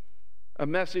message, a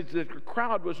message that the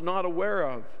crowd was not aware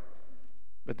of,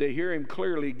 but they hear him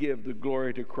clearly give the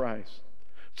glory to Christ.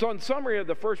 So in summary of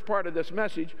the first part of this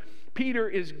message, Peter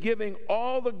is giving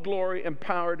all the glory and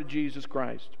power to Jesus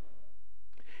Christ.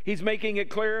 He's making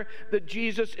it clear that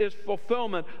Jesus is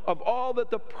fulfillment of all that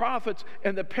the prophets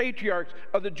and the patriarchs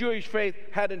of the Jewish faith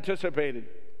had anticipated.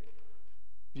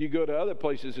 If you go to other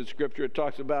places in Scripture, it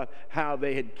talks about how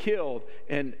they had killed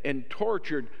and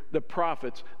tortured the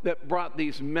prophets that brought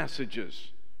these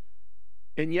messages.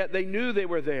 And yet they knew they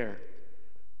were there.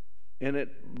 And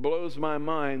it blows my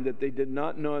mind that they did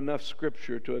not know enough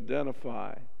Scripture to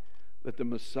identify that the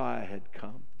Messiah had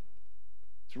come.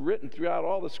 It's written throughout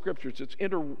all the Scriptures. It's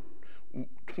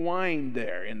intertwined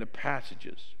there in the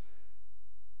passages.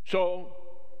 So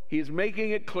he's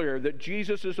making it clear that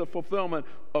Jesus is a fulfillment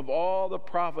of all the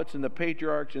prophets and the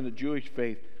patriarchs in the Jewish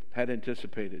faith had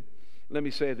anticipated. Let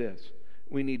me say this.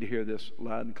 We need to hear this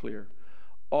loud and clear.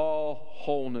 All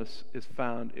wholeness is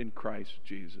found in Christ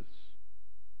Jesus.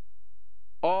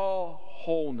 All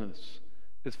wholeness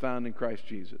is found in Christ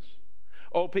Jesus.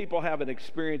 Oh, people have an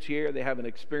experience here, they have an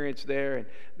experience there, and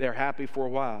they're happy for a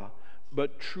while.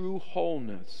 But true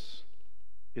wholeness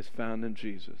is found in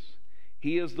Jesus.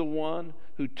 He is the one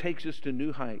who takes us to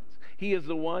new heights. He is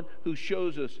the one who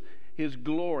shows us his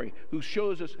glory, who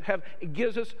shows us,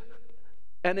 gives us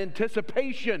an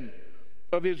anticipation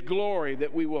of his glory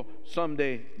that we will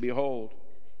someday behold.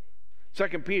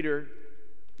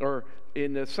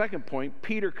 In the second point,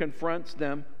 Peter confronts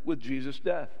them with Jesus'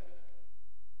 death.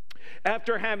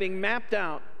 After having mapped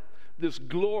out this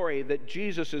glory that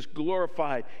Jesus is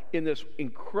glorified in this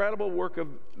incredible work of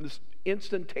this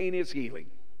instantaneous healing,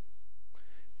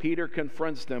 Peter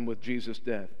confronts them with Jesus'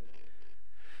 death.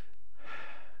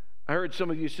 I heard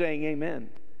some of you saying amen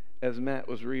as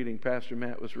Pastor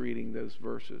Matt was reading those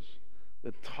verses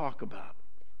that talk about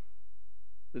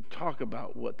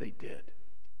what they did.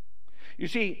 You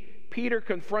see, Peter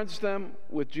confronts them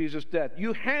with Jesus' death.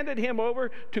 You handed him over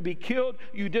to be killed.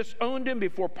 You disowned him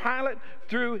before Pilate,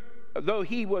 though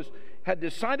he had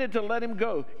decided to let him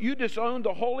go. You disowned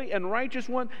the holy and righteous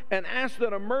one and asked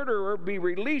that a murderer be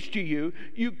released to you.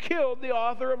 You killed the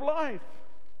author of life.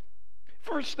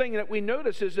 First thing that we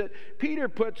notice is that Peter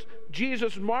puts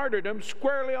Jesus' martyrdom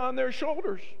squarely on their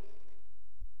shoulders.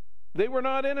 They were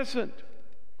not innocent.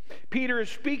 Peter is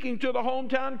speaking to the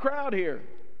hometown crowd here.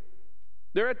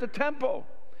 They're at the temple.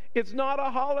 It's not a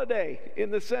holiday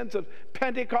in the sense of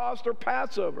Pentecost or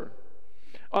Passover.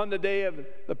 On the day of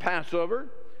the Passover,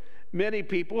 many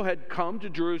people had come to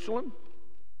Jerusalem.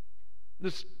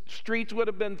 The streets would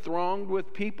have been thronged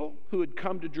with people who had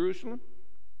come to Jerusalem.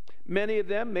 Many of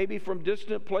them, maybe from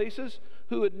distant places,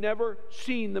 who had never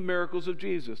seen the miracles of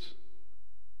Jesus.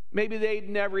 Maybe they'd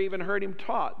never even heard him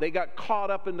taught. They got caught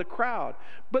up in the crowd.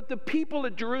 But the people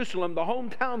at Jerusalem, the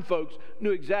hometown folks,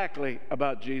 knew exactly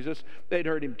about Jesus. They'd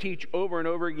heard him teach over and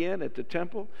over again at the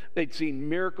temple. They'd seen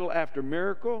miracle after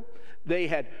miracle. They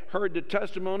had heard the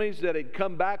testimonies that had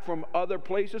come back from other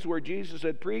places where Jesus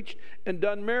had preached and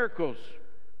done miracles.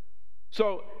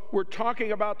 So we're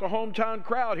talking about the hometown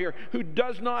crowd here who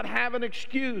does not have an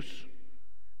excuse.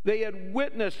 They had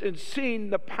witnessed and seen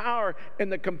the power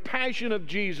and the compassion of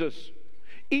Jesus.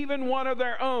 Even one of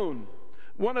their own,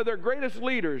 one of their greatest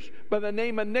leaders by the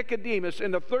name of Nicodemus in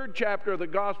the 3rd chapter of the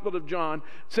Gospel of John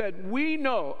said, we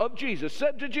know of Jesus,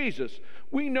 said to Jesus,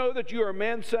 we know that you are a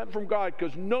man sent from God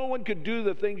because no one could do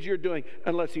the things you're doing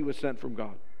unless he was sent from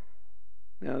God.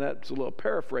 Now that's a little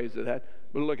paraphrase of that,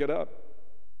 but look it up.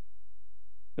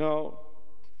 No,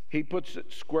 he puts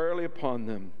it squarely upon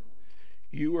them.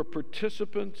 You were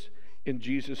participants in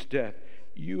Jesus' death.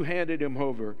 You handed him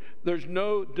over. There's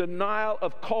no denial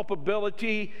of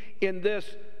culpability in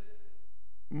this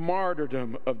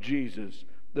martyrdom of Jesus.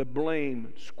 The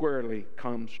blame squarely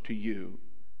comes to you.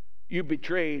 You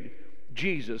betrayed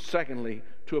Jesus, secondly,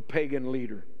 to a pagan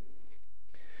leader.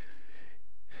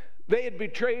 They had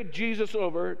betrayed Jesus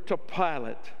over to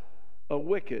Pilate, a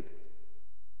wicked,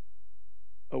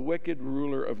 a wicked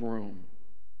ruler of Rome,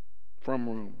 from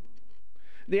Rome.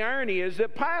 The irony is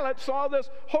that Pilate saw this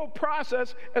whole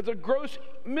process as a gross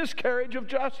miscarriage of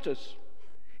justice.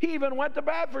 He even went to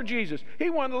bat for Jesus. He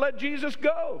wanted to let Jesus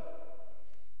go.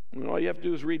 And all you have to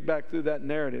do is read back through that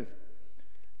narrative.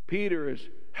 Peter is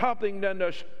helping them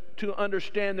to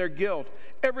understand their guilt.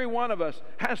 Every one of us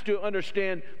has to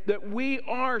understand that we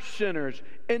are sinners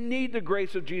and need the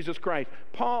grace of Jesus Christ.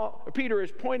 Peter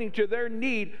is pointing to their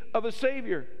need of a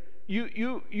Savior.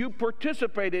 You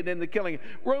participated in the killing.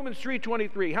 Romans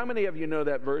 3:23. How many of you know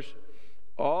that verse?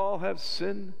 All have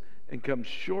sinned and come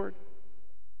short.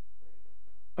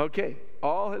 Okay,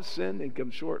 all have sinned and come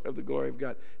short of the glory of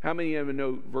God. How many of you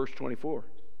know verse 24?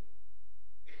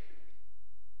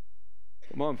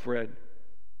 Come on, Fred.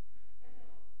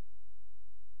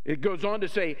 It goes on to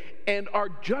say, and are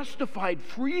justified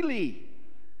freely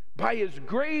by His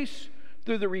grace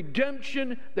through the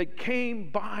redemption that came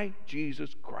by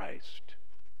Jesus Christ.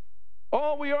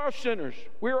 We are sinners.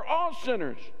 We are all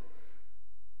sinners.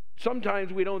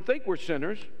 Sometimes we don't think we're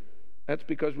sinners. That's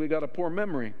because we got a poor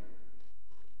memory.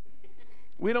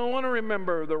 We don't want to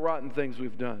remember the rotten things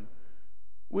we've done.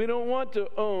 We don't want to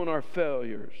own our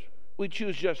failures. We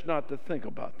choose just not to think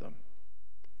about them.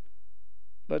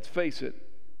 Let's face it.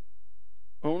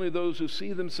 Only those who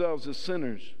see themselves as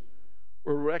sinners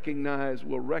will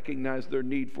recognize their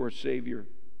need for a Savior,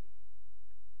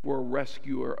 for a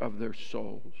rescuer of their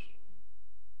souls.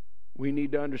 We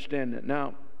need to understand that.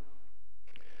 Now,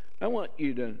 I don't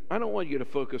want you to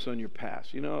focus on your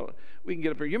past. You know, we can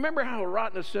get up here. You remember how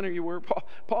rotten a sinner you were?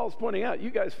 Paul's pointing out,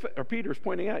 Peter's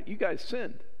pointing out, you guys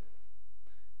sinned.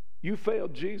 You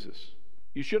failed Jesus.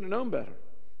 You should have known better.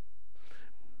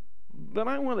 But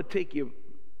I want to take you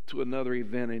to another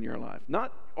event in your life.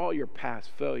 Not all your past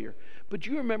failure, but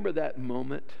do you remember that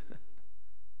moment?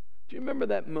 Do you remember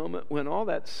that moment when all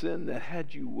that sin that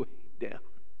had you weighed down?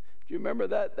 Do you remember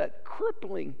that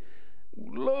crippling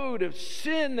load of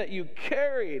sin that you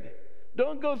carried?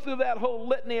 Don't go through that whole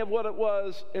litany of what it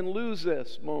was and lose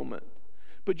this moment.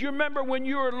 But you remember when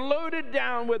you were loaded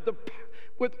down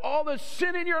with all the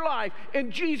sin in your life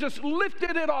and Jesus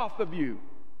lifted it off of you.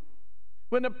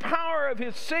 When the power of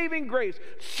His saving grace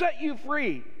set you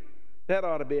free, that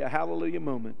ought to be a hallelujah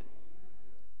moment.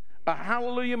 A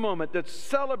hallelujah moment that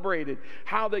celebrated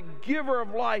how the giver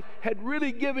of life had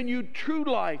really given you true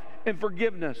life and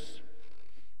forgiveness.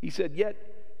 He said, yet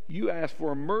you asked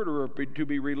for a murderer to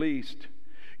be released.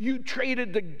 You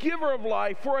traded the giver of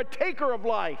life for a taker of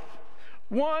life,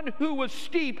 one who was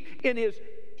steeped in his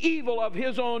evil of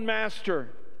his own master.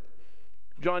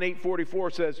 John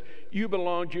 8:44 says, you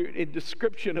belong to, in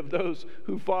description of those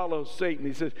who follow Satan,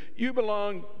 he says, you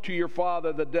belong to your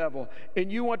father, the devil,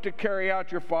 and you want to carry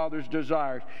out your father's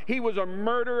desires. He was a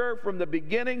murderer from the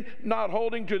beginning, not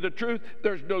holding to the truth.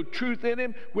 There's no truth in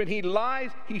him. When he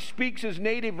lies, he speaks his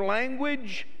native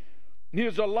language. He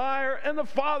is a liar and the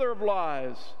father of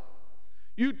lies.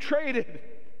 You traded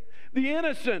the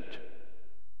innocent,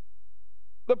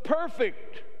 the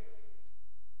perfect,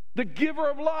 the giver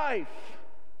of life,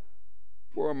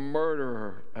 for a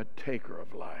murderer, a taker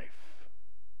of life.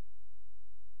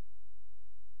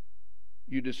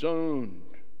 You disowned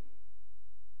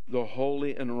the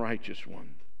holy and righteous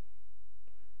one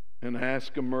and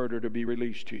asked a murderer to be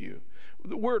released to you.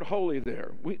 The word holy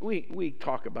there, we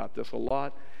talk about this a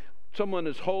lot. Someone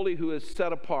is holy who is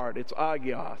set apart. It's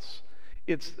agios.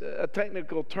 It's a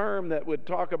technical term that would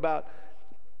talk about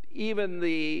even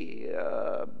the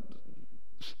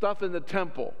stuff in the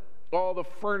temple. All the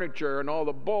furniture and all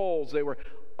the bowls, they were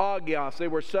agios, they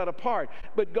were set apart.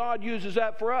 But God uses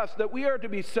that for us, that we are to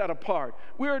be set apart.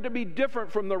 We are to be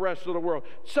different from the rest of the world,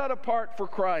 set apart for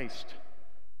Christ,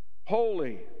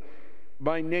 holy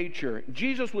by nature.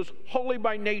 Jesus was holy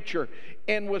by nature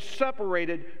and was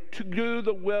separated to do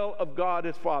the will of God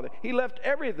his Father. He left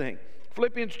everything.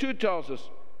 Philippians 2 tells us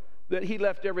that he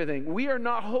left everything. We are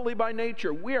not holy by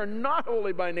nature. We are not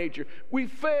holy by nature. We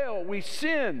fail, we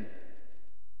sin.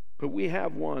 But we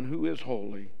have one who is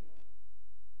holy.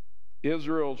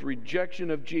 Israel's rejection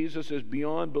of Jesus is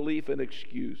beyond belief and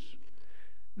excuse.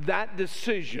 That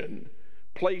decision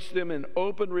placed them in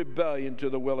open rebellion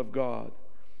to the will of God.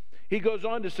 He goes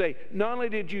on to say, not only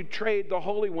did you trade the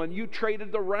Holy One, you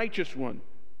traded the righteous one.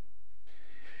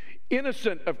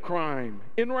 Innocent of crime,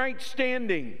 in right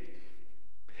standing.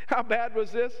 How bad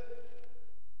was this?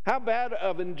 How bad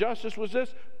of injustice was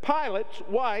this? Pilate's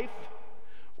wife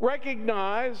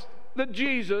recognized that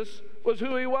Jesus was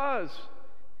who he was,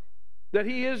 that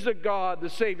he is the God, the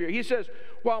Savior. He says,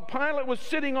 while Pilate was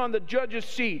sitting on the judge's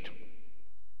seat,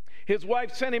 his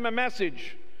wife sent him a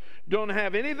message. Don't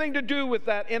have anything to do with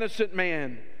that innocent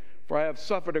man, for I have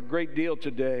suffered a great deal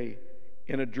today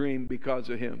in a dream because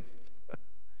of him.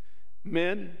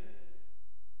 Men,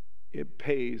 it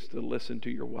pays to listen to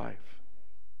your wife.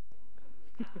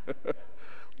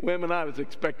 Women, I was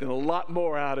expecting a lot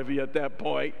more out of you at that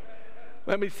point.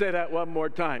 Let me say that one more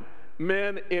time.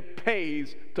 Men, it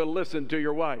pays to listen to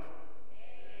your wife.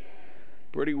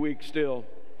 Pretty weak still.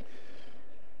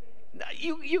 Now,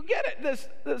 you get it.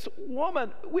 This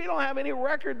woman, we don't have any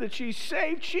record that she's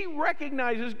saved. She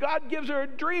recognizes God gives her a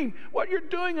dream. What you're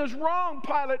doing is wrong,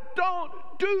 Pilate. Don't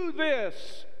do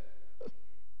this.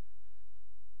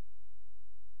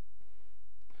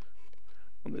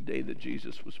 On the day that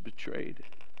Jesus was betrayed,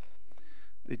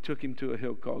 they took him to a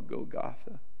hill called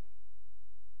Golgotha.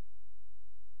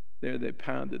 There they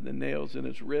pounded the nails in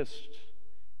his wrists,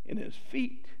 in his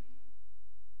feet.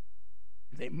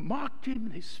 They mocked him,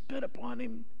 they spit upon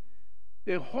him,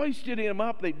 they hoisted him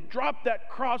up, they dropped that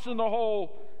cross in the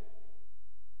hole.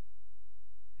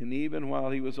 And even while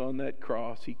he was on that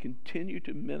cross, he continued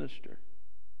to minister,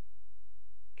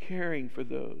 caring for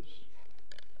those.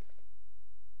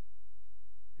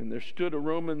 And there stood a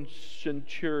Roman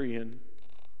centurion.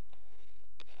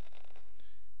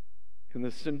 And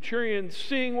the centurion,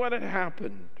 seeing what had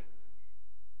happened,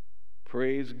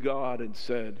 praised God and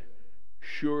said,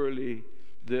 surely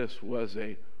this was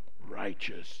a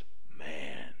righteous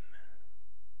man.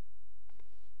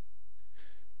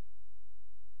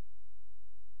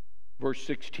 Verse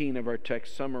 16 of our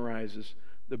text summarizes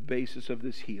the basis of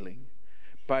this healing.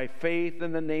 By faith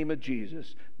in the name of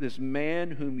Jesus, this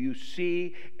man whom you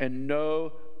see and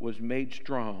know was made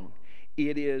strong.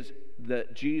 It is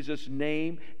Jesus'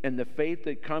 name and the faith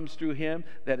that comes through him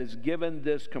that has given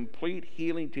this complete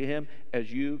healing to him,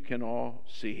 as you can all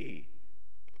see.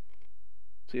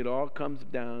 See, it all comes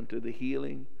down to the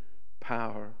healing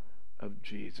power of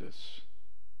Jesus.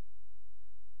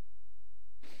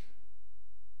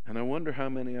 And I wonder how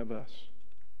many of us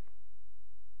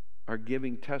are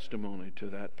giving testimony to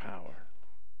that power.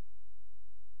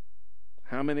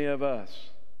 How many of us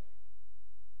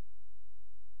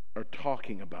are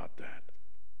talking about that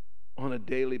on a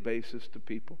daily basis to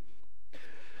people?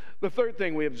 The third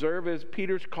thing we observe is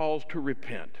Peter's calls to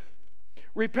repent.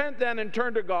 Repent then and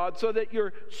turn to God so that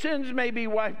your sins may be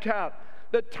wiped out,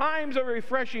 that times of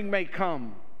refreshing may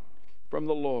come from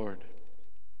the Lord.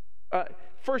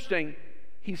 First thing,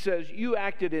 he says, you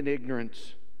acted in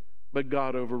ignorance, but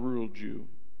God overruled you.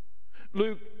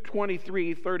 Luke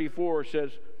 23:34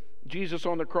 says, Jesus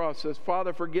on the cross says,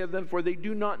 Father, forgive them, for they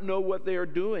do not know what they are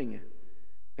doing.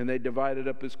 And they divided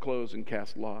up his clothes and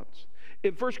cast lots.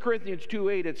 In 1 Corinthians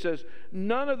 2:8 it says,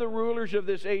 none of the rulers of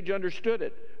this age understood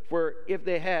it, for if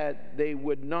they had, they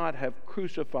would not have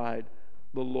crucified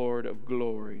the Lord of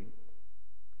glory.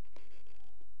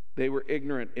 They were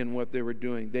ignorant in what they were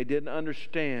doing. They didn't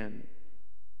understand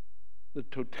the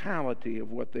totality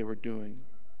of what they were doing.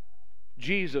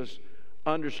 Jesus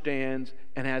understands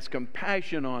and has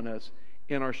compassion on us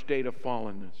in our state of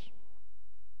fallenness.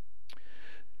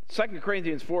 2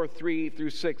 Corinthians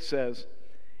 4:3-6 says,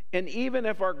 and even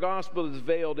if our gospel is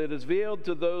veiled, it is veiled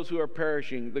to those who are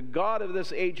perishing. The God of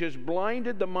this age has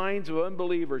blinded the minds of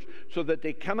unbelievers so that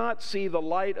they cannot see the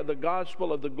light of the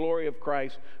gospel of the glory of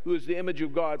Christ, who is the image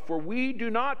of God. For we do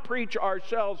not preach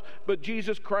ourselves, but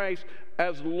Jesus Christ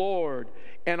as Lord,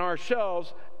 and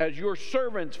ourselves as your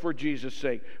servants for Jesus'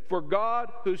 sake. For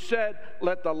God, who said,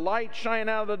 let the light shine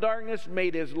out of the darkness,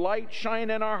 made his light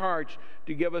shine in our hearts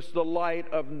to give us the light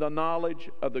of the knowledge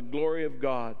of the glory of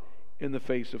God in the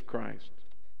face of Christ.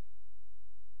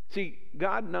 See,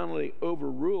 God not only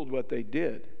overruled what they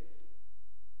did,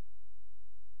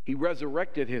 he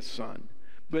resurrected his Son,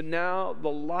 but now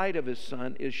the light of his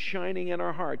Son is shining in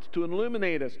our hearts to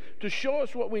illuminate us, to show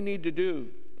us what we need to do.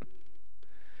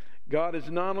 God has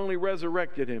not only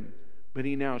resurrected him, but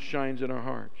he now shines in our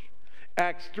hearts.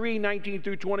 Acts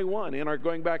 3:19-21, in our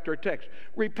going back to our text.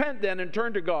 Repent then and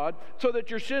turn to God so that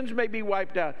your sins may be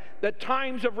wiped out, that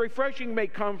times of refreshing may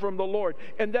come from the Lord,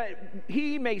 and that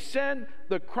he may send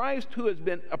the Christ who has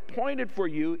been appointed for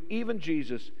you, even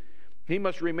Jesus. He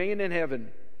must remain in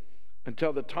heaven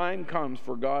until the time comes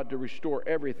for God to restore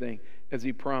everything as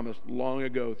he promised long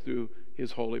ago through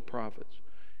his holy prophets.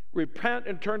 Repent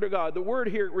and turn to God. The word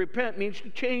here, repent, means to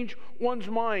change one's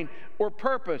mind or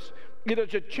purpose. It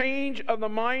is a change of the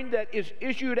mind that is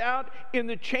issued out in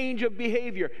the change of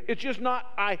behavior. It's just not,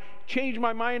 I changed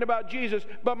my mind about Jesus,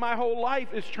 but my whole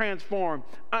life is transformed.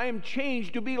 I am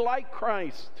changed to be like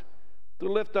Christ, to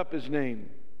lift up his name.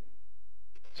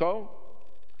 So,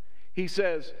 he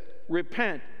says,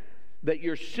 repent that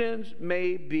your sins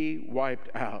may be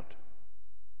wiped out.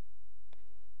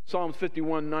 Psalms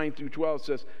 51:9-12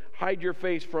 says, Hide your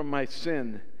face from my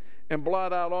sin and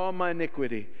blot out all my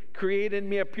iniquity. Create in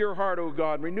me a pure heart, O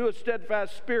God. Renew a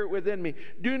steadfast spirit within me.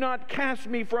 Do not cast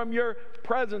me from your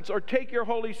presence or take your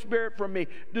Holy Spirit from me.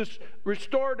 Just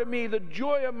restore to me the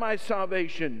joy of my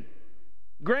salvation.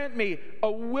 Grant me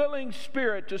a willing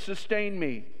spirit to sustain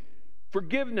me.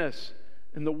 Forgiveness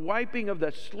and the wiping of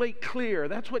the slate clear.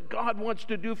 That's what God wants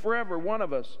to do for every one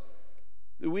of us.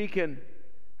 That we can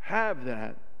have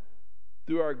that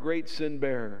through our great sin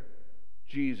bearer,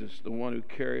 Jesus, the one who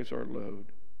carries our load.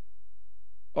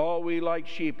 All we like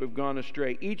sheep have gone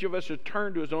astray. Each of us has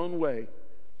turned to his own way.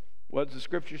 What the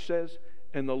Scripture says?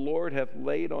 And the Lord hath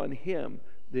laid on him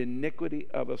the iniquity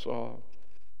of us all.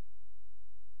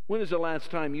 When is the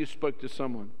last time you spoke to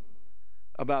someone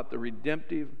about the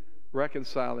redemptive,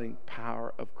 reconciling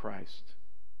power of Christ?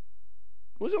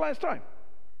 When was the last time?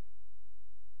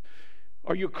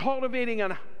 Are you cultivating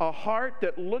a heart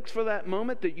that looks for that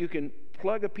moment that you can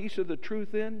plug a piece of the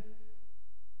truth in?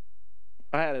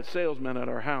 I had a salesman at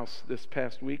our house this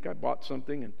past week. I bought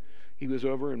something and he was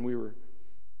over and we were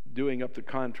doing up the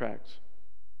contracts.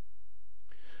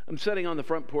 I'm sitting on the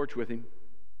front porch with him.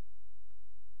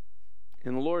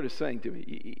 And the Lord is saying to me,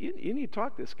 you need to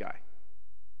talk to this guy.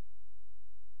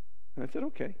 And I said,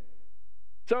 okay.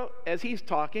 So as he's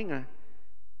talking,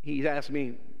 he's asked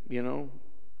me,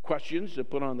 questions to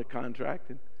put on the contract.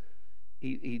 And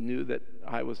he knew that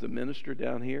I was the minister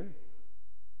down here.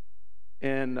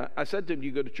 And I said to him, do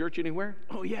you go to church anywhere?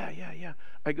 Oh, yeah.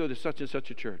 I go to such and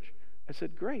such a church. I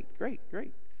said, great.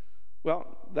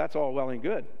 Well, that's all well and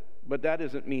good, but that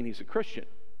doesn't mean he's a Christian.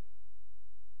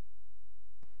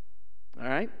 All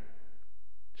right?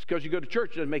 Just because you go to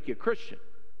church doesn't make you a Christian.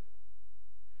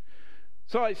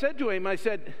 So I said to him,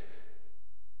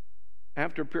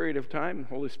 after a period of time, the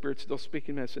Holy Spirit's still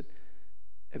speaking, I said,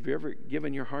 have you ever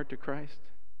given your heart to Christ?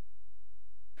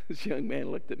 This young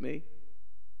man looked at me.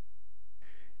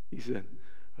 He said,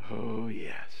 oh,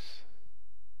 yes.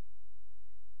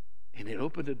 And it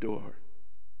opened the door.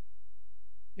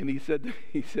 And he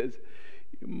says,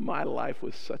 my life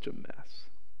was such a mess.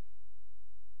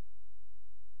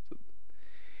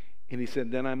 And he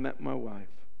said, then I met my wife.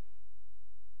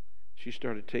 She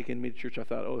started taking me to church. I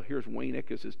thought, oh, here's Wayne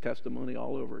Ickes' testimony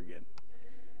all over again.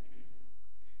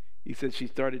 He said, she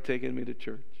started taking me to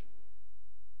church.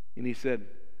 And he said,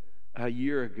 a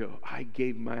year ago, I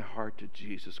gave my heart to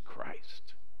Jesus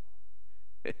Christ.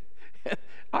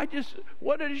 I just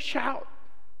wanted to shout.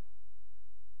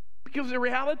 Because the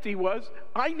reality was,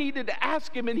 I needed to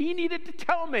ask him, and he needed to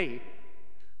tell me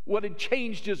what had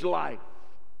changed his life.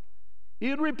 He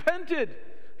had repented.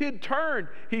 He had turned.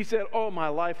 He said, oh, my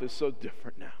life is so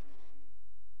different now.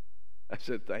 I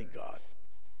said, thank God.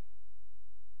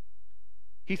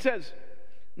 He says,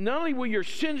 not only will your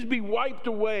sins be wiped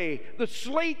away, the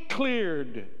slate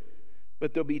cleared,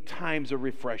 but there'll be times of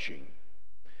refreshing.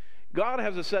 God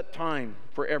has a set time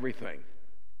for everything.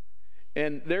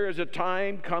 And there is a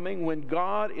time coming when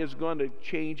God is going to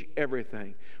change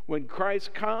everything. When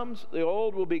Christ comes, the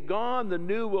old will be gone, the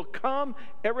new will come,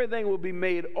 everything will be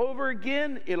made over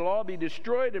again, it'll all be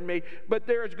destroyed and made, but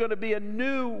there is going to be a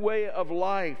new way of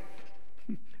life.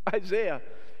 Isaiah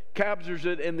captures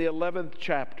it in the 11th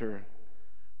chapter.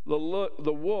 The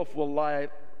wolf will lie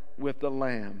with the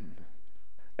lamb,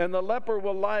 and the leper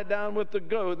will lie down with the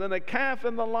goat, and the calf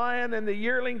and the lion and the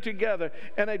yearling together,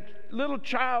 and a little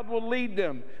child will lead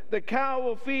them. The cow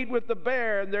will feed with the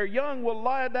bear, and their young will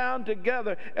lie down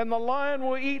together, and the lion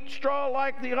will eat straw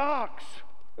like the ox.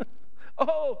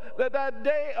 Oh, that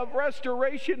day of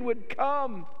restoration would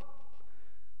come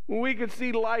when we could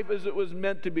see life as it was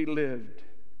meant to be lived.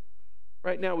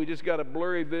 Right now, we just got a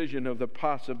blurry vision of the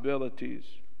possibilities.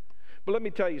 But let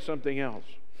me tell you something else.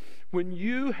 When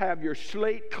you have your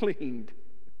slate cleaned,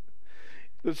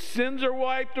 the sins are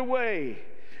wiped away,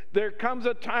 there comes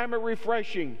a time of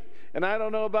refreshing. And I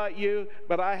don't know about you,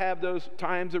 but I have those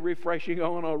times of refreshing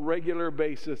on a regular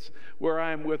basis where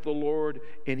I am with the Lord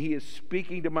and He is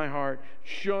speaking to my heart,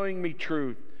 showing me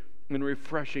truth, and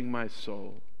refreshing my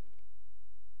soul.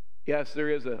 Yes, there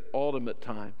is an ultimate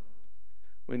time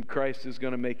when Christ is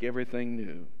going to make everything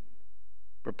new.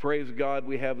 But praise God,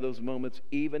 we have those moments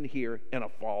even here in a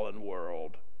fallen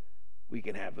world. We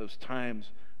can have those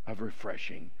times of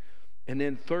refreshing. And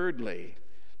then thirdly,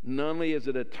 not only is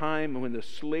it a time when the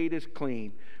slate is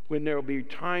clean, when there will be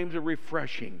times of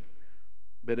refreshing,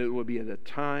 but it will be at a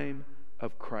time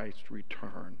of Christ's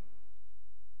return.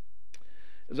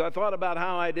 As I thought about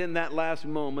how I'd end that last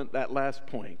moment, that last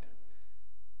point,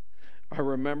 I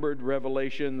remembered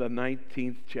Revelation, the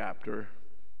 19th chapter.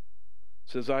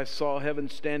 It says, I saw heaven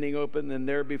standing open, and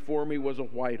there before me was a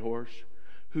white horse,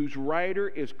 whose writer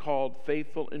is called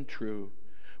Faithful and True.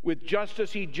 With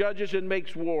justice he judges and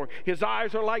makes war. His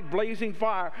eyes are like blazing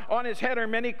fire. On his head are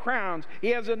many crowns. He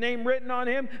has a name written on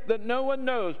him that no one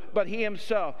knows but he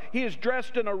himself. He is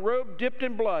dressed in a robe dipped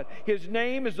in blood. His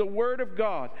name is the Word of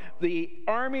God. The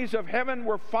armies of heaven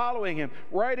were following him,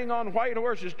 riding on white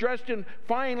horses, dressed in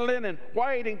fine linen,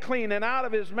 white and clean. And out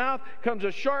of his mouth comes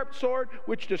a sharp sword,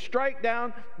 which to strike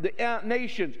down the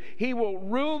nations. He will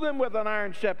rule them with an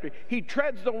iron scepter. He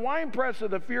treads the winepress of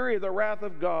the fury of the wrath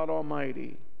of God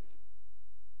Almighty.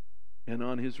 And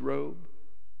on his robe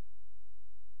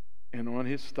and on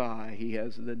his thigh he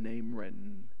has the name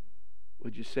written.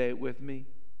 Would you say it with me?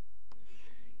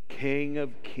 King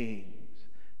of Kings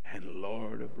and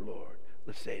Lord of Lords.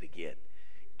 Let's say it again.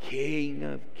 King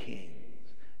of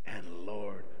Kings and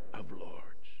Lord of Lords.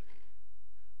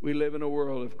 We live in a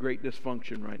world of great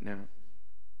dysfunction right now.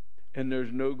 And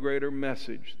there's no greater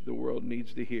message the world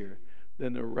needs to hear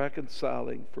than the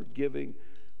reconciling, forgiving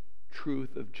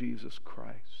truth of Jesus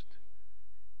Christ.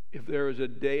 If there is a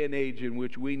day and age in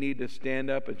which we need to stand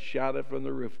up and shout it from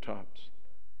the rooftops,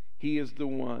 He is the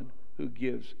one who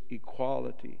gives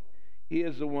equality. He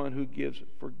is the one who gives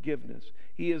forgiveness.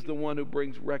 He is the one who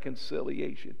brings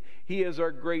reconciliation. He is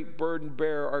our great burden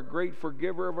bearer, our great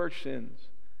forgiver of our sins.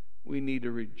 We need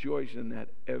to rejoice in that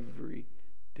every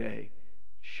day,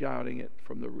 shouting it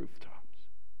from the rooftops.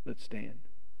 Let's stand.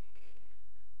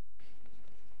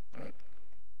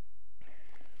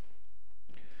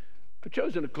 I've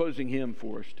chosen a closing hymn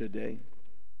for us today.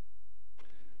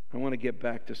 I want to get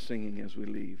back to singing as we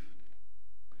leave.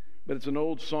 But it's an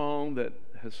old song that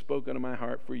has spoken to my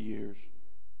heart for years.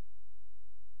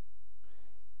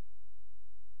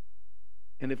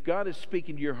 And if God is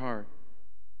speaking to your heart,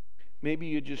 maybe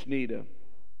you just need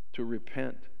to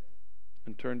repent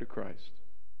and turn to Christ.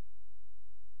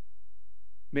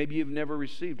 Maybe you've never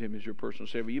received Him as your personal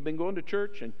Savior. You've been going to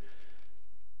church and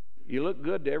you look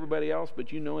good to everybody else,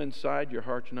 but you know inside your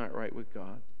heart's not right with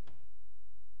God.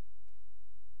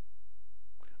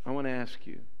 I want to ask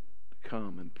you to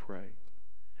come and pray.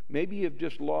 Maybe you've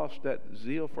just lost that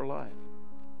zeal for life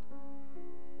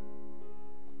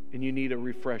and you need a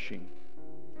refreshing.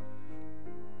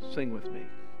 Sing with me.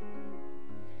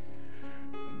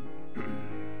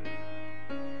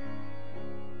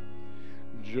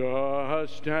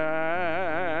 Just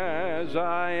as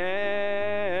I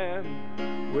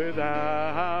am,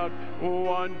 without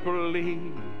one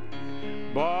plea,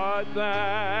 but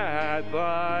that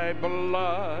thy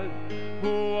blood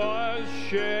was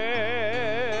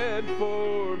shed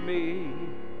for me,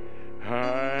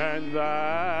 and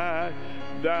that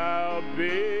thou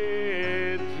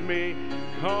bidst me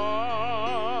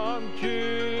come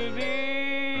to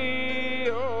thee,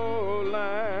 O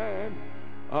Lamb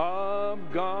of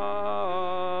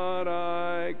God,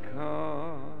 I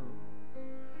come.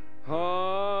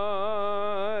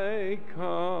 I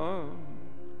come,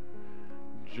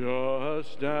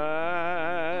 just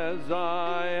as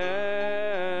I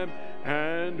am,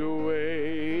 and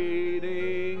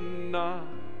waiting not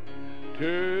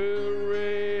to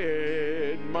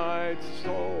rid my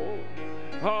soul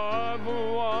of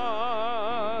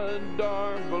one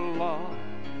dark blot,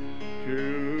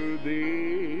 to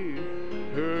thee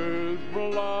whose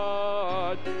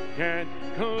blood can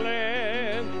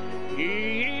cleanse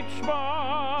each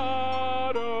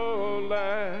spot, O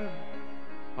Lamb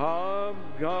of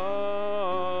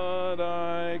God,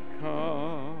 I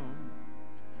come.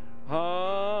 I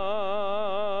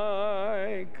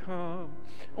come.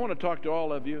 I want to talk to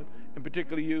all of you, and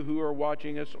particularly you who are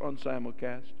watching us on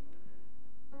simulcast.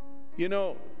 You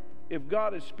know, if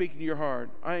God is speaking to your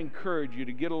heart, I encourage you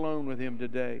to get alone with Him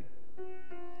today.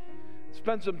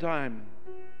 Spend some time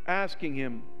asking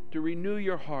Him to renew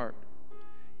your heart,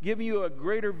 give you a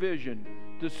greater vision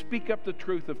to speak up the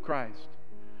truth of Christ.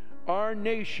 Our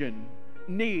nation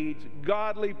needs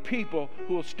godly people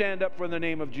who will stand up for the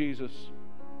name of Jesus.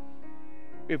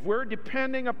 If we're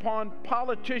depending upon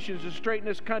politicians to straighten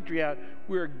this country out,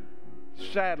 we're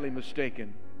sadly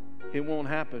mistaken. It won't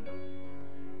happen.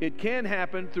 It can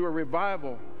happen through a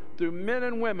revival, through men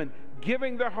and women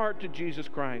giving their heart to Jesus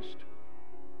Christ.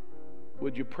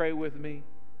 Would you pray with me?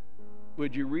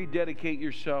 Would you rededicate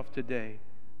yourself today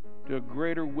to a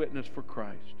greater witness for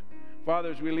Christ?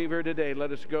 Father, as we leave here today,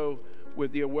 let us go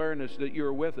with the awareness that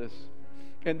you're with us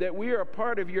and that we are a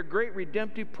part of your great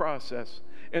redemptive process.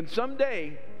 And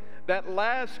someday, that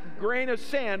last grain of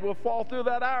sand will fall through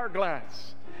that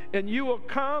hourglass, and you will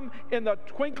come in the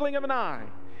twinkling of an eye,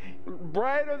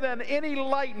 brighter than any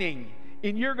lightning,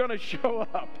 and you're going to show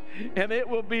up, and it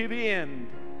will be the end.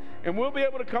 and we'll be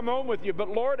able to come home with you. But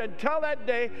Lord, until that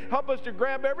day, help us to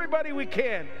grab everybody we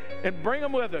can and bring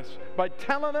them with us by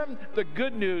telling them the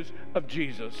good news of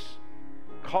Jesus,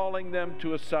 calling them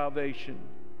to a salvation.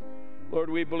 Lord,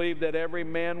 we believe that every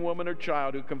man, woman, or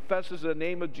child who confesses the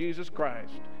name of Jesus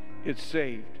Christ is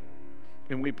saved.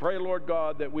 And we pray, Lord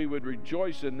God, that we would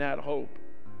rejoice in that hope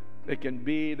that can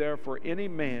be there for any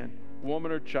man,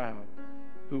 woman, or child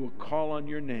who will call on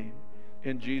your name.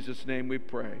 In Jesus' name we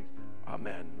pray.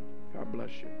 Amen. God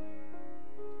bless you.